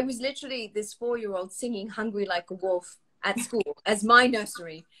 I was literally this 4-year-old singing Hungry Like a Wolf at school as my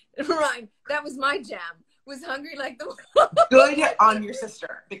nursery rhyme. That was my jam, was Hungry Like the Wolf. Good on your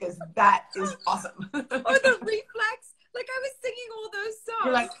sister, because that is awesome. Or the reflex. Like I was singing all those songs.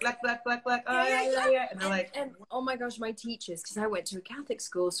 You're like, black. Oh, yeah. And they're like, and oh my gosh, my teachers, because I went to a Catholic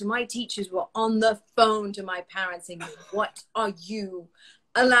school, so my teachers were on the phone to my parents saying, what are you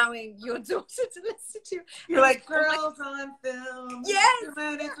allowing your daughter to listen to? You're like, girls on film. Yes. 2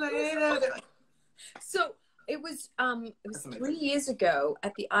 minutes later. Like, so it was 3 years ago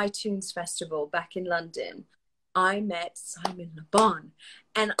at the iTunes Festival back in London. I met Simon Le Bon.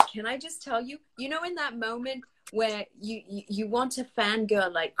 And can I just tell you, in that moment where you want to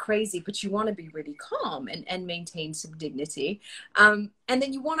fangirl like crazy, but you want to be really calm and maintain some dignity. And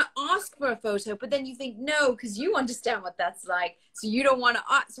then you want to ask for a photo, but then you think, no, because you understand what that's like. So you don't want to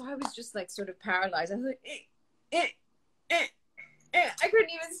ask. So I was just like sort of paralyzed. I was like, I couldn't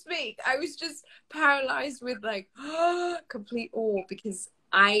even speak. I was just paralyzed with like complete awe, because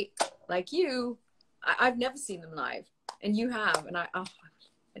like you, I've never seen them live, and you have, and I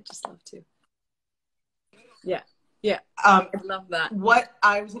just love to. Yeah. I love that. What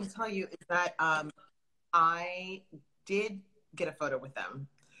I was going to tell you is that I did get a photo with them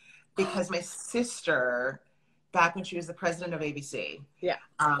because my sister, back when she was the president of ABC,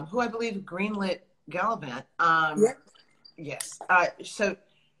 who I believe greenlit Gallivant. Yes. So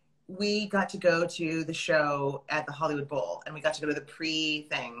we got to go to the show at the Hollywood Bowl, and we got to go to the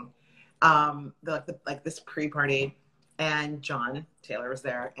pre-thing, this pre-party. And John Taylor was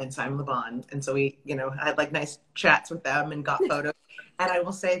there, and Simon Le Bon. And so we, had like nice chats with them and got photos. And I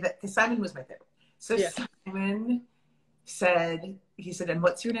will say that, because Simon was my favorite. So Simon said, and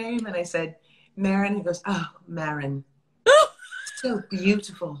what's your name? And I said, Merrin. He goes, oh, Merrin. So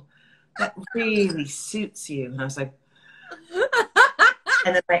beautiful. That really suits you. And I was like,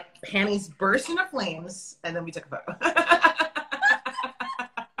 and then my panties burst into flames, and then we took a photo.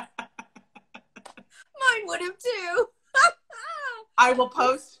 Mine would have too.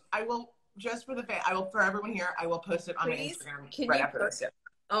 Just for for everyone here, I will post it on my Instagram right after this.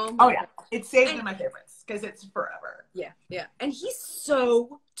 Oh yeah. It's saved in my favorites because it's forever. Yeah. And he's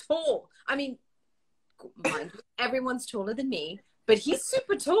so tall. I mean, mind you, everyone's taller than me, but he's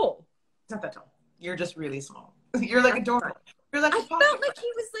super tall. It's not that tall. You're just really small. You're like adorable. You're like, I felt like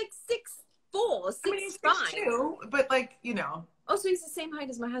he was like 6'4", 6'5". 6'2", but like, Oh, so he's the same height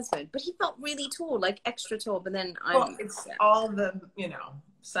as my husband, but he felt really tall, like extra tall. But then it's all the,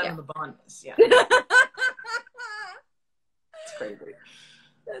 son of the Bon is. Yeah. It's crazy.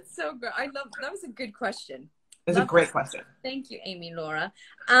 That's so good. That was a good question. It's a great question. Thank you, Amy Laura.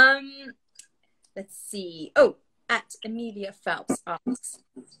 Let's see. Oh, at Amelia Phelps asks,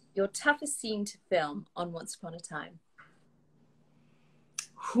 your toughest scene to film on Once Upon a Time?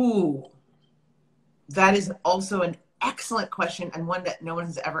 That is also an excellent question, and one that no one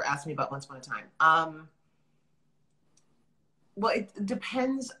has ever asked me about Once Upon a Time. Well, it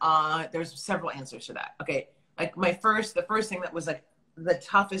depends on, there's several answers to that. Okay. Like the first thing that was like the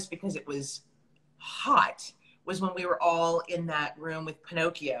toughest, because it was hot, was when we were all in that room with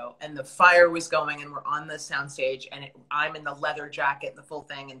Pinocchio and the fire was going and we're on the soundstage, and I'm in the leather jacket and the full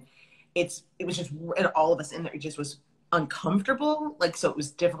thing. And it was just, and all of us in there, it just was uncomfortable. Like, so it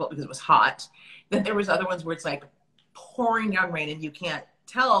was difficult because it was hot. Then there was other ones where it's like pouring down rain and you can't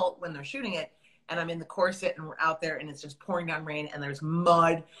tell when they're shooting it. And I'm in the corset and we're out there and it's just pouring down rain and there's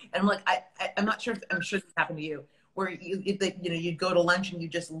mud. And I'm like, I'm not sure, I'm sure this happened to you, where you'd go to lunch and you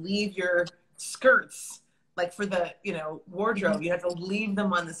just leave your skirts, like for the, wardrobe, you have to leave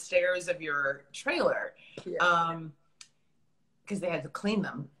them on the stairs of your trailer. Because they had to clean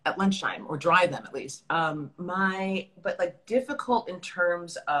them at lunchtime, or dry them at least. But like difficult in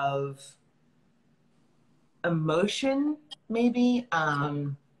terms of emotion, maybe.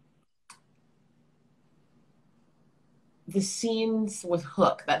 The scenes with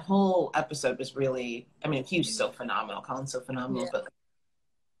Hook, that whole episode was really, Hugh's so phenomenal, Colin's so phenomenal, but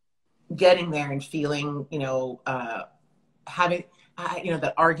getting there and feeling, having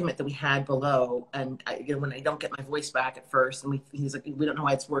that argument that we had below, and when I don't get my voice back at first, and he's like, we don't know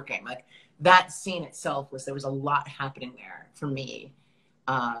why it's working. Like that scene itself there was a lot happening there for me,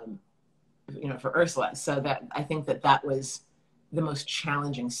 for Ursula. So that I think that was the most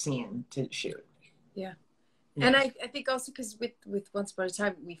challenging scene to shoot. Yeah. And I think also because with Once Upon a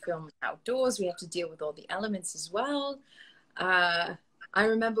Time, we film outdoors, we have to deal with all the elements as well. I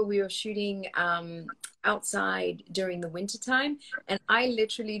remember we were shooting outside during the winter time, and I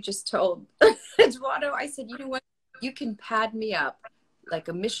literally just told Eduardo, I said, you know what, you can pad me up like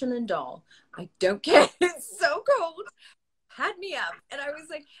a Michelin doll. I don't care. It's so cold. Pad me up. And I was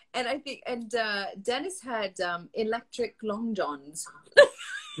like, and Dennis had electric long johns.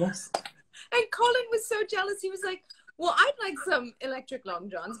 Yes. And Colin was so jealous. He was like, well, I'd like some electric long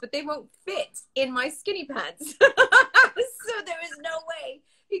johns, but they won't fit in my skinny pants. So there is no way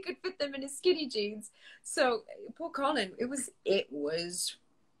he could fit them in his skinny jeans. So poor Colin, it was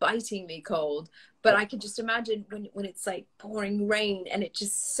bitingly cold. But I can just imagine when it's like pouring rain and it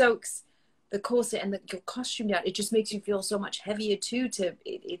just soaks the corset and your costume down, it just makes you feel so much heavier too.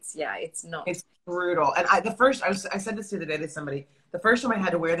 It's brutal. And I said this the other day to somebody, the first time I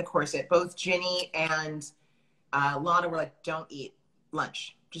had to wear the corset, both Ginny and Lana were like, don't eat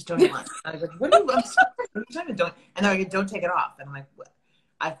lunch. Just don't eat lunch. I was like, what are you talking about? And they're like, don't take it off. And I'm like, what?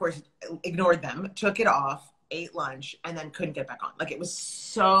 I, of course, ignored them, took it off, ate lunch, and then couldn't get it back on. Like, it was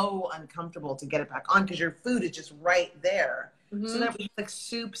so uncomfortable to get it back on because your food is just right there. Mm-hmm. So then we had like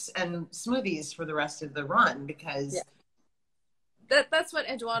soups and smoothies for the rest of the run because... Yeah. That's what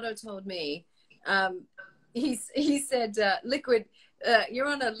Eduardo told me. He said, liquid, you're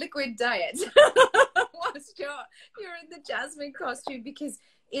on a liquid diet whilst you're in the Jasmine costume because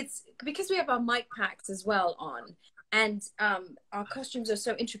we have our mic packs as well on, and our costumes are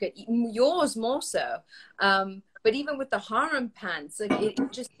so intricate, yours more so, but even with the harem pants, like it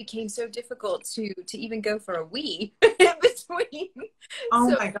just became so difficult to even go for a wee in between.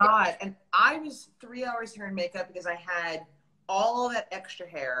 My God. And I was 3 hours hair and makeup because I had all that extra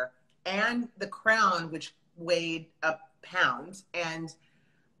hair and the crown, which weighed a pound. And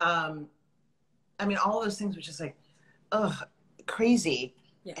I mean, all those things were just like, crazy,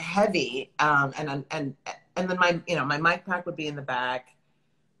 heavy. And then my mic pack would be in the back.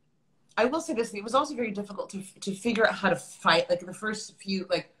 I will say this, it was also very difficult to figure out how to fight, like the first few,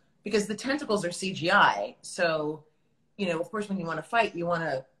 like, because the tentacles are CGI. So, of course, when you want to fight, you want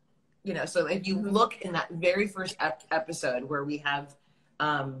to, so if you look in that very first episode where we have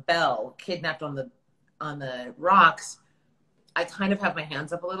Belle kidnapped on the rocks, I kind of have my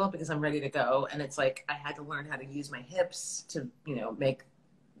hands up a little because I'm ready to go. And it's like, I had to learn how to use my hips to,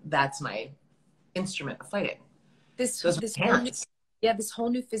 that's my instrument of fighting. This whole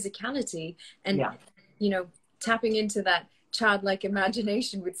new physicality and, tapping into that childlike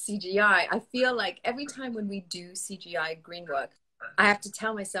imagination with CGI. I feel like every time when we do CGI green work, I have to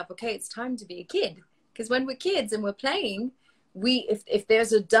tell myself, okay, it's time to be a kid. Because when we're kids and we're playing, if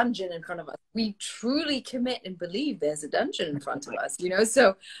there's a dungeon in front of us, we truly commit and believe there's a dungeon in front of us,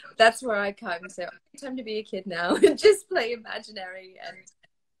 so that's where I come and say, okay, time to be a kid now and just play imaginary and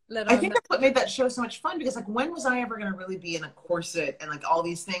I think that's what made that show so much fun, because like, when was I ever going to really be in a corset and like all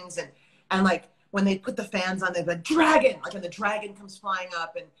these things, and like when they put the fans on, they'd be like, dragon, like when the dragon comes flying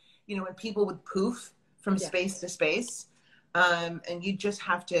up, and when people would poof from space to space, and you just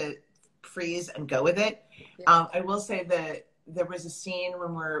have to freeze and go with it. I will say that there was a scene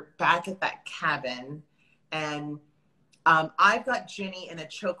when we're back at that cabin, and I've got Ginny in a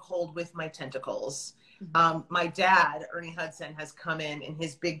chokehold with my tentacles. My dad, Ernie Hudson, has come in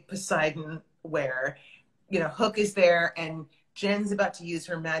his big Poseidon wear. Hook is there, and Jen's about to use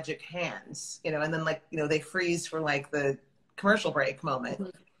her magic hands, and then like, they freeze for like the commercial break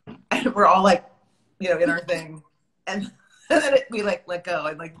moment. And we're all like, in our thing. And then we like let go,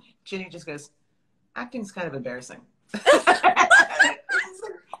 and like Ginny just goes, acting's kind of embarrassing.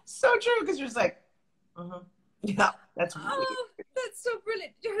 So true, because you're just like, yeah, that's weird. Oh, that's so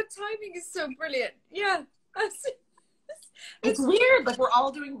brilliant. Your timing is so brilliant. Yeah. It's weird. Like, we're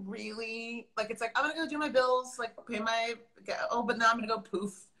all doing really, like, it's like, I'm going to go do my bills, like, pay my, but now I'm going to go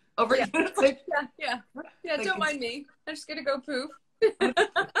poof over here. It's like, yeah, like, don't mind me. I'm just going to go poof.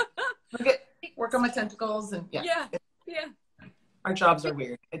 Work on my tentacles, and yeah. Our jobs are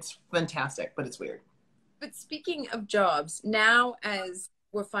weird. It's fantastic, but it's weird. But speaking of jobs, now as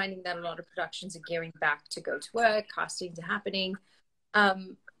we're finding that a lot of productions are gearing back to go to work, castings are happening,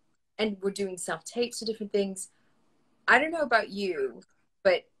 and we're doing self-tapes or different things. I don't know about you,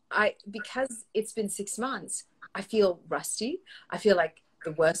 but because it's been 6 months, I feel rusty. I feel like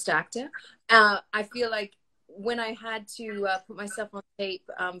the worst actor. I feel like when I had to put myself on tape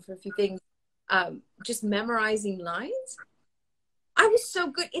for a few things, just memorizing lines, I was so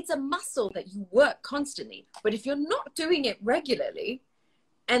good. It's a muscle that you work constantly. But if you're not doing it regularly,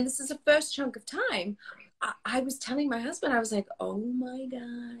 and this is the first chunk of time, I was telling my husband, I was like, oh my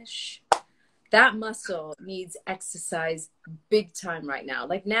gosh, that muscle needs exercise big time right now.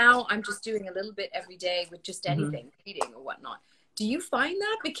 Like now I'm just doing a little bit every day with just anything, reading or whatnot. Do you find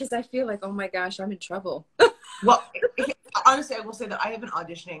that? Because I feel like, oh my gosh, I'm in trouble. Well, honestly, I will say that I have been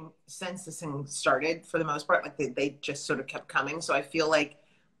auditioning since this thing started for the most part. Like they just sort of kept coming. So I feel like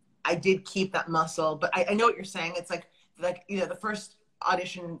I did keep that muscle, but I know what you're saying. It's like, you know, the first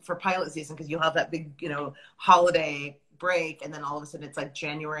audition for pilot season, because you'll have that big, you know, holiday break. And then all of a sudden it's like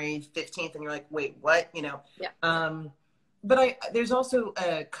January 15th and you're like, wait, what? You know? Yeah. But there's also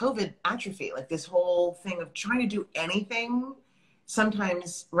a COVID atrophy, like this whole thing of trying to do anything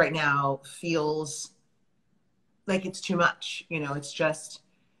sometimes right now feels like it's too much. You know, it's just,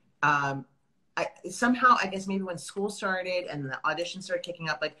 somehow, I guess maybe when school started and the auditions started kicking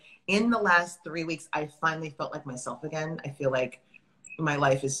up, like in the last 3 weeks, I finally felt like myself again. I feel like my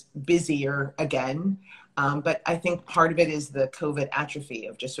life is busier again. But I think part of it is the COVID atrophy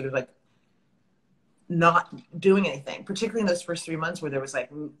of just sort of like not doing anything, particularly in those first 3 months where there was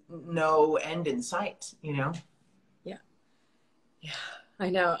like no end in sight, you know? Yeah. Yeah, I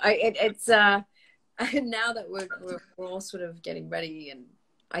know. It's now that we're all sort of getting ready, and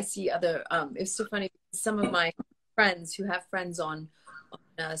I see other, it's so funny. Some of my friends who have friends on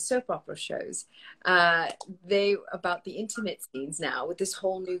soap opera shows, they, about the intimate scenes now with this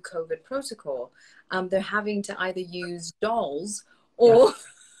whole new COVID protocol, they're having to either use dolls or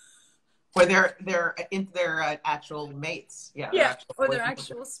or their actual mates, or their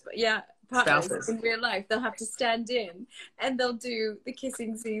actual partners spouses in real life. They'll have to stand in and they'll do the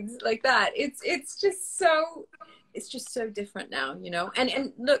kissing scenes like that. It's just so different now, you know.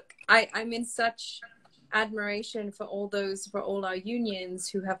 And look, I'm in such admiration for all our unions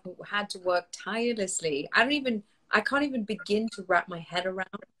who have had to work tirelessly. I can't even begin to wrap my head around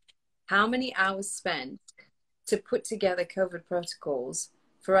how many hours spent to put together COVID protocols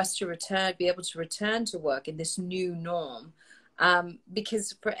for us to be able to return to work in this new norm.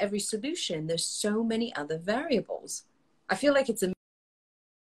 Because for every solution, there's so many other variables. I feel like it's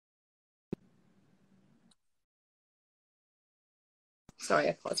sorry,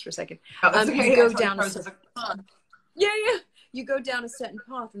 I paused for a second. You go down a certain path. You go down a certain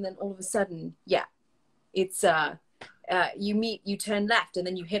path, and then all of a sudden, it's you turn left, and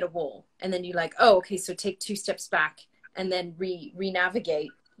then you hit a wall, and then you're like, oh, okay, so take 2 steps back, and then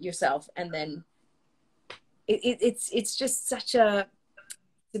re-navigate yourself, and then it's just such a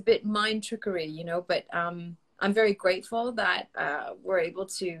bit mind trickery, you know. But I'm very grateful that we're able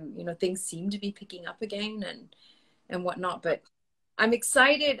to, you know, things seem to be picking up again and whatnot. But I'm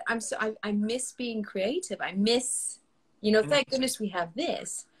excited. I miss being creative. I miss, you know, thank goodness we have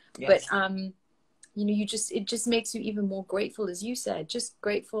this. Yes. But you know, it just makes you even more grateful, as you said, just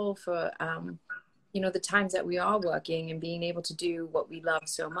grateful for you know, the times that we are working and being able to do what we love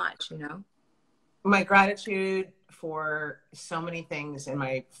so much, you know. My gratitude for so many things in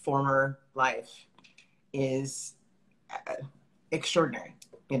my former life is extraordinary,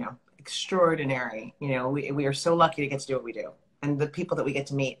 you know, extraordinary. You know, we are so lucky to get to do what we do. And the people that we get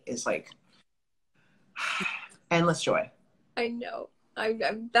to meet is like endless joy. I know.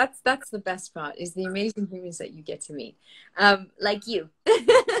 That's the best part, is the amazing humans that you get to meet, like you.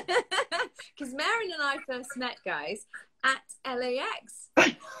 Because Merrin and I first met, guys, at LAX.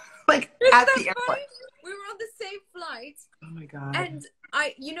 Like at the airport. Funny? We were on the same flight. Oh my God. And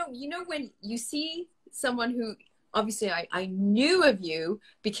you know when you see someone who, obviously I knew of you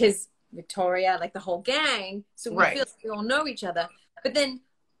because Victoria, like the whole gang, so we feel like we all know each other. But then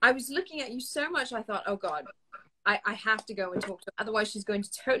I was looking at you so much, I thought, oh God, I have to go and talk to her. Otherwise she's going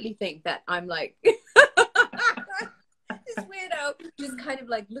to totally think that I'm like this weirdo, just kind of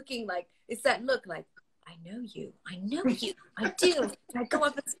like looking like, it's that look like, I know you, I do. I go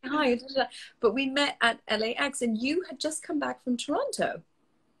up and say hi. But we met at LAX, and you had just come back from Toronto.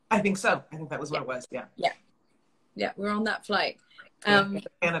 I think so. I think that was what it was. Yeah, we're on that flight.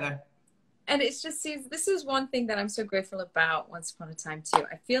 Canada. And it's just, this is one thing that I'm so grateful about Once Upon a Time too.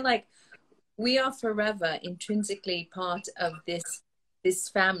 I feel like we are forever intrinsically part of this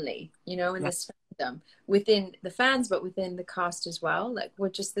family, you know, in this fandom, within the fans, but within the cast as well. Like, we're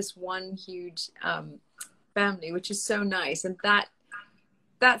just this one huge family, which is so nice. And that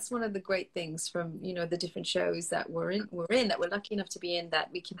that's one of the great things from, you know, the different shows that that we're lucky enough to be in,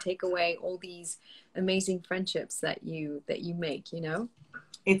 that we can take away all these amazing friendships that you make, you know.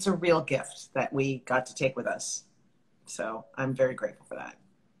 It's a real gift that we got to take with us. So I'm very grateful for that.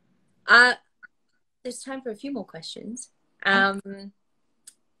 There's time for a few more questions. At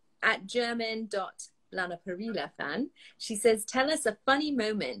german.lanaparilla fan, she says, tell us a funny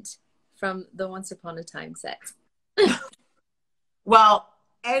moment from the Once Upon a Time set. Well,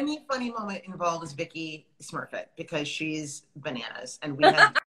 any funny moment involves Vicky Smurfett because she's bananas, and we had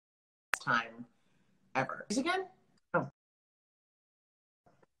the best time ever. Again? Oh.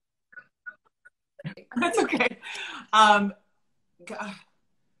 That's okay. God.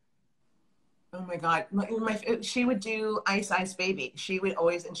 Oh my God. She would do Ice Ice Baby. She would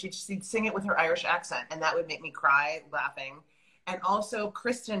always, and she'd sing it with her Irish accent, and that would make me cry laughing. And also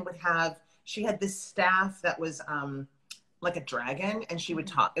Kristen she had this staff that was like a dragon, and she would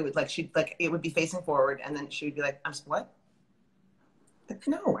talk, it would like, it would be facing forward, and then she would be like, what?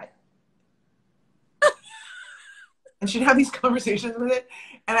 No. And she'd have these conversations with it.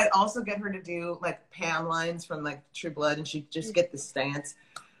 And I'd also get her to do like Pam lines from like True Blood, and she'd just get the stance.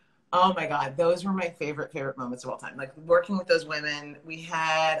 Oh my God, those were my favorite moments of all time. Like working with those women, we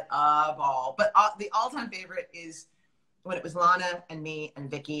had a ball. But the all-time favorite is when it was Lana and me and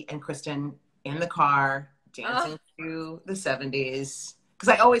Vicky and Kristen in the car dancing to the 70s. Because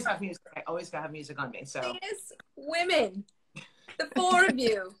I always have music. I always gotta have music on me. So yes, women, the four of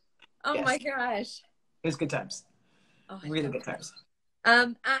you. Oh yes. My gosh, it was good times. Really good times.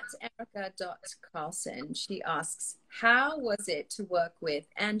 At Erica.Carlson, she asks, how was it to work with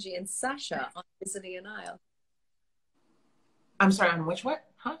Angie and Sasha on Rizzoli and Isle? I'm sorry, on which what?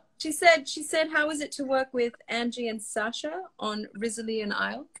 Huh? She said, how was it to work with Angie and Sasha on Rizzoli and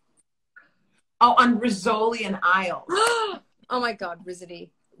Isle? Oh, on Rizzoli and Isle. Oh my God,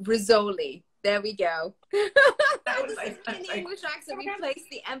 Rizzoli. There we go. That was in the English accent. We placed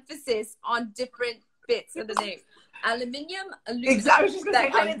the emphasis on different bits of the name. Aluminium. Exactly. I was just going to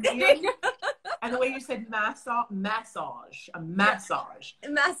say aluminium. And the way you said massage.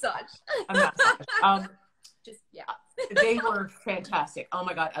 They were fantastic. Oh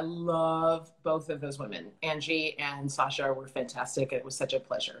my God. I love both of those women. Angie and Sasha were fantastic. It was such a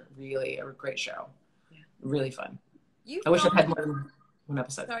pleasure. Really a great show. Yeah. Really fun. I wish I had more than one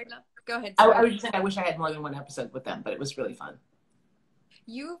episode. Sorry, no. Go ahead. I was just saying, I wish I had more than one episode with them, but it was really fun.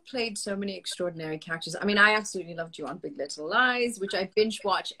 You've played so many extraordinary characters. I mean, I absolutely loved you on Big Little Lies, which I binge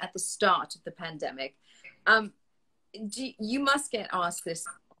watched at the start of the pandemic. You must get asked this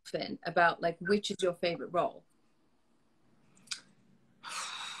often about like, which is your favorite role?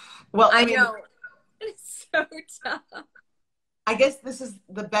 Well, I know it's so tough. I guess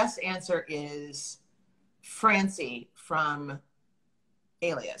the best answer is Francie from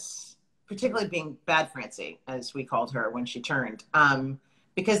Alias, particularly being Bad Francie, as we called her when she turned.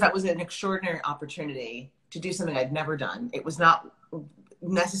 Because that was an extraordinary opportunity to do something I'd never done. It was not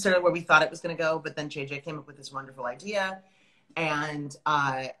necessarily where we thought it was going to go, but then JJ came up with this wonderful idea. And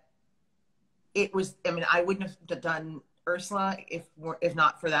it was, I mean, I wouldn't have done Ursula if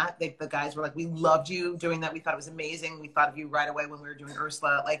not for that. The guys were like, we loved you doing that. We thought it was amazing. We thought of you right away when we were doing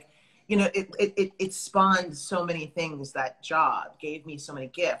Ursula. Like, you know, it spawned so many things. That job gave me so many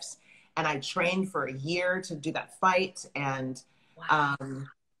gifts. And I trained for a year to do that fight. And wow.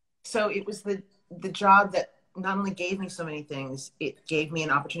 So it was the job that not only gave me so many things, it gave me an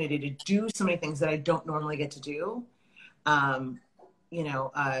opportunity to do so many things that I don't normally get to do. You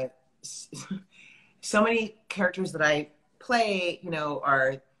know, so many characters that I play, you know,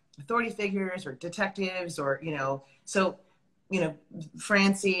 are authority figures or detectives or, you know, so, you know,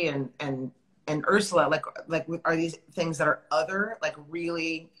 Francie and Ursula, like are these things that are other, like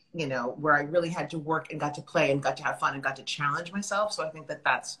really, you know, where I really had to work and got to play and got to have fun and got to challenge myself. So I think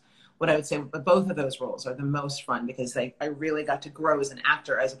that's what I would say. But both of those roles are the most fun because I really got to grow as an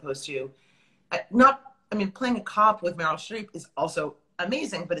actor as opposed to playing a cop with Meryl Streep is also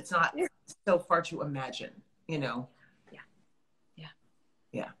amazing, but it's not so far to imagine, you know?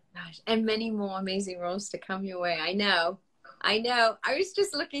 Yeah. Gosh, and many more amazing roles to come your way. I know. I was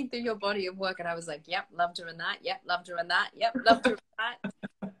just looking through your body of work and I was like, yep, loved her in that. Yep, loved her in that. Yep, loved her in that.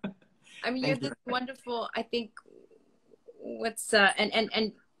 I mean, you're this wonderful, I think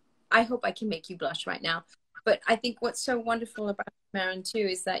and I hope I can make you blush right now. But I think what's so wonderful about Merrin too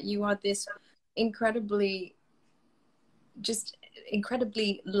is that you are this incredibly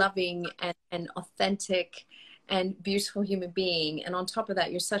loving and authentic and beautiful human being. And on top of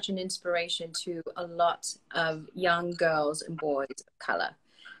that, you're such an inspiration to a lot of young girls and boys of color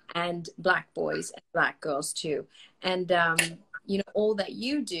and Black boys and Black girls too. And you know, all that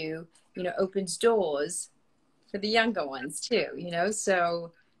you do, you know, opens doors for the younger ones too, you know?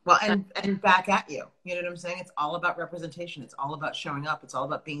 So, well, and back at you, you know what I'm saying? It's all about representation. It's all about showing up. It's all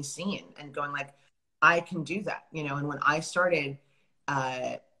about being seen and going like, I can do that, you know? And when I started,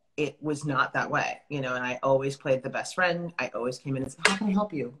 it was not that way, you know, and I always played the best friend. I always came in and said, how can I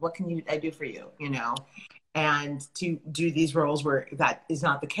help you? What can I do for you? You know, and to do these roles where that is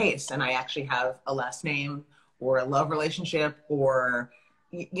not the case. And I actually have a last name or a love relationship or,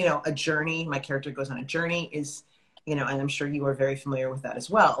 you know, a journey. My character goes on a journey is, you know, and I'm sure you are very familiar with that as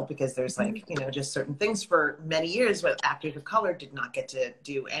well, because there's like, you know, just certain things for many years where actors of color did not get to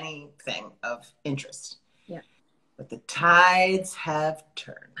do anything of interest. Yeah. But the tides have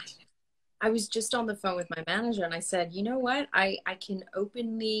turned. I was just on the phone with my manager and I said, you know what? I can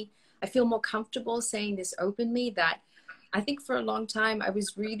openly, I feel more comfortable saying this openly, that I think for a long time I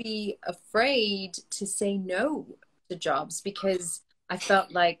was really afraid to say no to jobs because I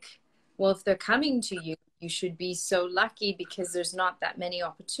felt like, well, if they're coming to you, you should be so lucky because there's not that many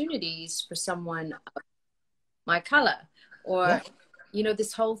opportunities for someone of my color. Or, Yeah. you know,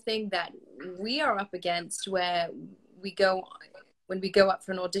 this whole thing that we are up against where we go, when we go up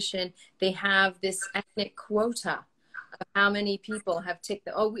for an audition, they have this ethnic quota of how many people have ticked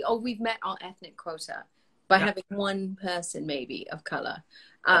the, we've met our ethnic quota by having one person maybe of color.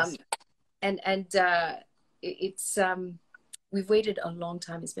 Yes. It's, we've waited a long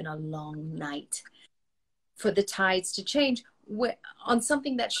time. It's been a long night for the tides to change on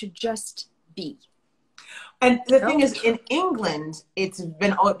something that should just be. And the thing is, in England, it's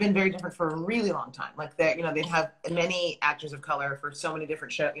been very different for a really long time. Like that, you know, they'd have many actors of color for so many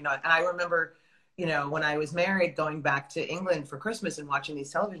different shows, you know. And I remember, you know, when I was married, going back to England for Christmas and watching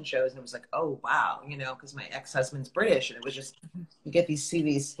these television shows, and it was like, oh wow, you know, because my ex-husband's British, and it was just, you get see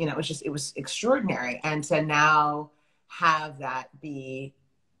these, you know, it was extraordinary. And to now have that be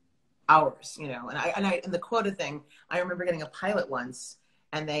ours, you know, and the quota thing, I remember getting a pilot once,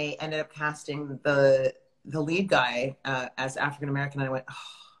 and they ended up casting the lead guy as African American. And I went, oh,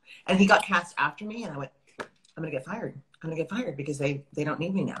 and he got cast after me, and I went, I'm gonna get fired. I'm gonna get fired because they don't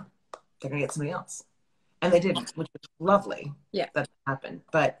need me now. They're gonna get somebody else, and they didn't, which was lovely. Yeah, that happened.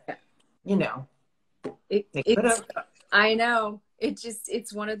 But you know, I know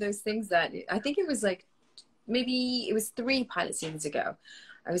it's one of those things that I think it was like maybe it was 3 pilot seasons ago.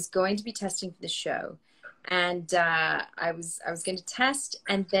 I was going to be testing for the show. And I was going to test,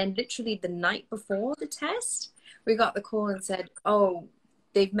 and then literally the night before the test, we got the call and said, "Oh,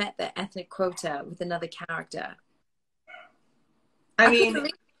 they've met their ethnic quota with another character." I mean,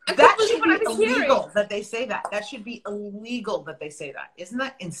 that should be illegal that they say that. That should be illegal that they say that. Isn't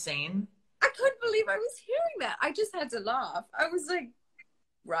that insane? I couldn't believe I was hearing that. I just had to laugh. I was like,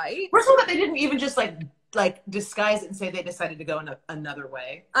 right? First of all, that they didn't even just like disguise it and say they decided to go in another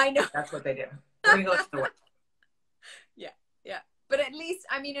way. I know. That's what they did. We're gonna go to the way. Yeah. But at least,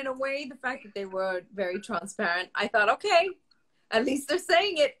 I mean, in a way, the fact that they were very transparent, I thought, okay, at least they're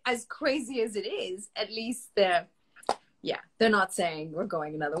saying it, as crazy as it is. At least they're not saying we're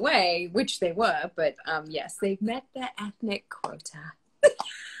going another way, which they were. But yes, they've met their ethnic quota.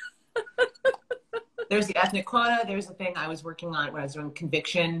 There's the ethnic quota. There's the thing I was working on when I was doing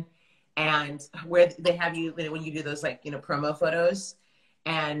Conviction, and where they have you, when you do those like, you know, promo photos.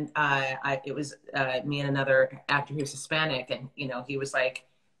 And it was me and another actor who's Hispanic, and you know, he was like,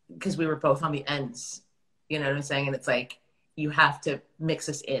 because we were both on the ends, you know what I'm saying, and it's like, you have to mix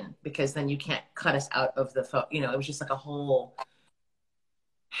us in because then you can't cut us out of the photo. You know, it was just like a whole,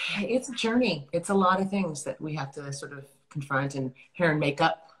 it's a journey. It's a lot of things that we have to sort of confront, and hair and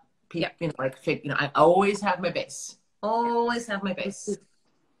makeup, you know, like, you know, I always have my base, always,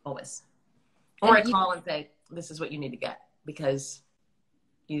 or I call and say, this is what you need to get, because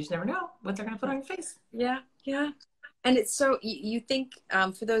you just never know what they're going to put on your face. Yeah. And it's so, you think,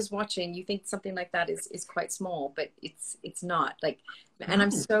 for those watching, you think something like that is quite small, but it's not. Like, and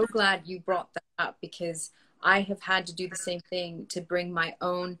I'm so glad you brought that up, because I have had to do the same thing to bring my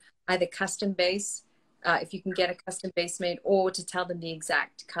own either custom base, if you can get a custom base made, or to tell them the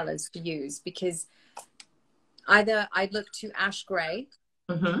exact colors to use, because either I look too ash gray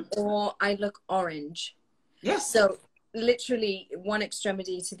or I look orange. Yes. So literally one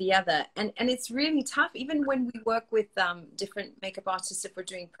extremity to the other, and it's really tough. Even when we work with different makeup artists, if we're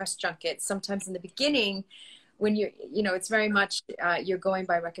doing press junkets, sometimes in the beginning, when you know, it's very much you're going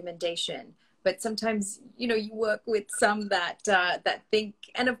by recommendation, but sometimes, you know, you work with some that think,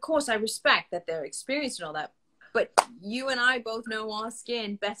 and of course I respect that they're experienced and all that, but you and I both know our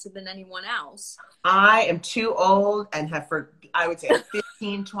skin better than anyone else. I am too old and have, for I would say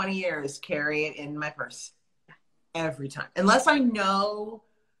 15, 20 years, carry it in my purse. every time. Unless I know,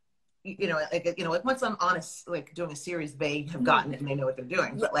 like once I'm on like doing a series, they have gotten it and they know what they're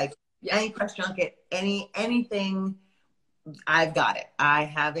doing. But like any press junket, anything, I've got it. I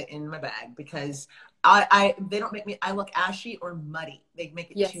have it in my bag because they don't make me, I look ashy or muddy. They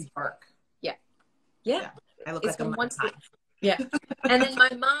make it too dark. Yeah. I look like a mud pie. Yeah. And then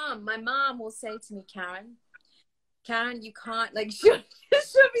my mom will say to me, Karen, you can't, like, she'll be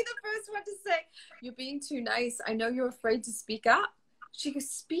the first one to say, you're being too nice. I know you're afraid to speak up. She goes,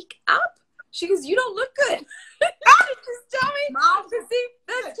 speak up? She goes, you don't look good. Just tell me. Mom, see,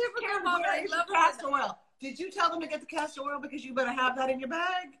 that's typical mom. I love castor oil. Did you tell them to get the castor oil because you better have that in your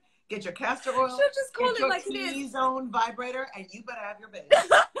bag? Get your castor oil. She'll just call it like it is. T-zone vibrator, and you better have your base.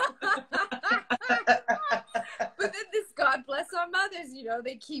 But then this, God bless our mothers,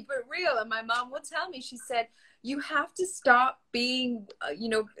 they keep it real. And my mom will tell me, she said, you have to stop being,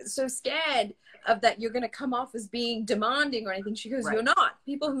 so scared of that you're going to come off as being demanding or anything. She goes, you're not.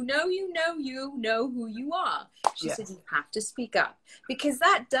 People who know you know who you are. She said, you have to speak up because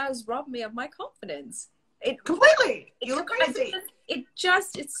that does rob me of my confidence. Completely. You look crazy.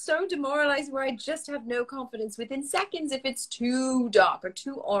 It's so demoralizing where I just have no confidence within seconds if it's too dark or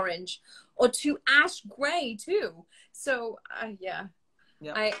too orange or too ash gray too. So I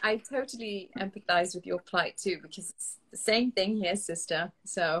totally empathize with your plight too, because it's the same thing here, sister.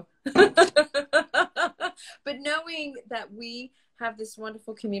 So, but knowing that we have this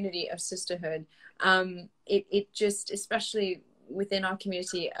wonderful community of sisterhood, it just, especially within our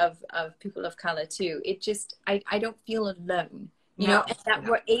community of people of color too, it just, I don't feel alone, and that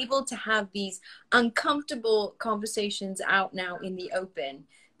we're able to have these uncomfortable conversations out now in the open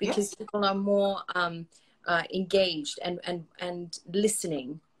because people are more engaged and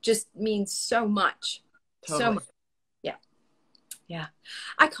listening just means so much. Totally. So much. Yeah.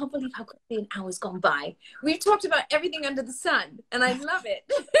 I can't believe how quickly an hour's gone by. We've talked about everything under the sun and I love it.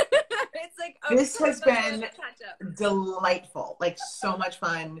 It's like, this has been delightful, like so much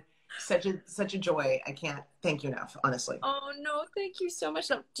fun, such a joy. I can't thank you enough, honestly. Oh no, thank you so much.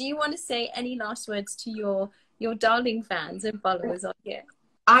 Do you want to say any last words to your darling fans and followers on here?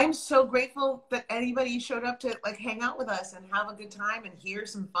 I'm so grateful that anybody showed up to like hang out with us and have a good time and hear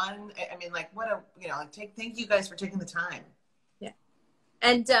some fun. I mean, like thank you guys for taking the time. Yeah.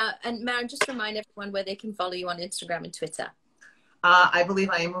 And Merrin, just remind everyone where they can follow you on Instagram and Twitter. I believe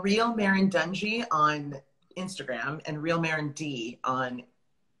I am Real Merrin Dungey on Instagram and Real Merrin D on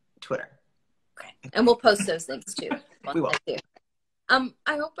Twitter. Okay. And we'll post those links too. We will. I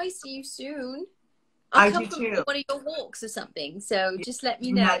hope I see you soon. I I'll come do too. One of your walks or something. So just let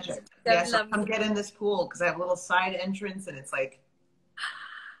me know. Magic. Yes, I'm getting this pool because I have a little side entrance and it's like.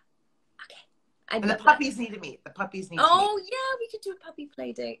 Okay. And the puppies need to meet. The puppies need to meet. Oh yeah, we could do a puppy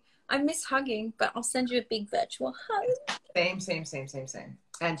play date. I miss hugging, but I'll send you a big virtual hug. Same.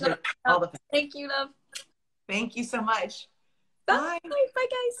 And to all the. Thank you, love. Thank you so much. Bye. Bye,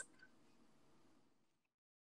 guys.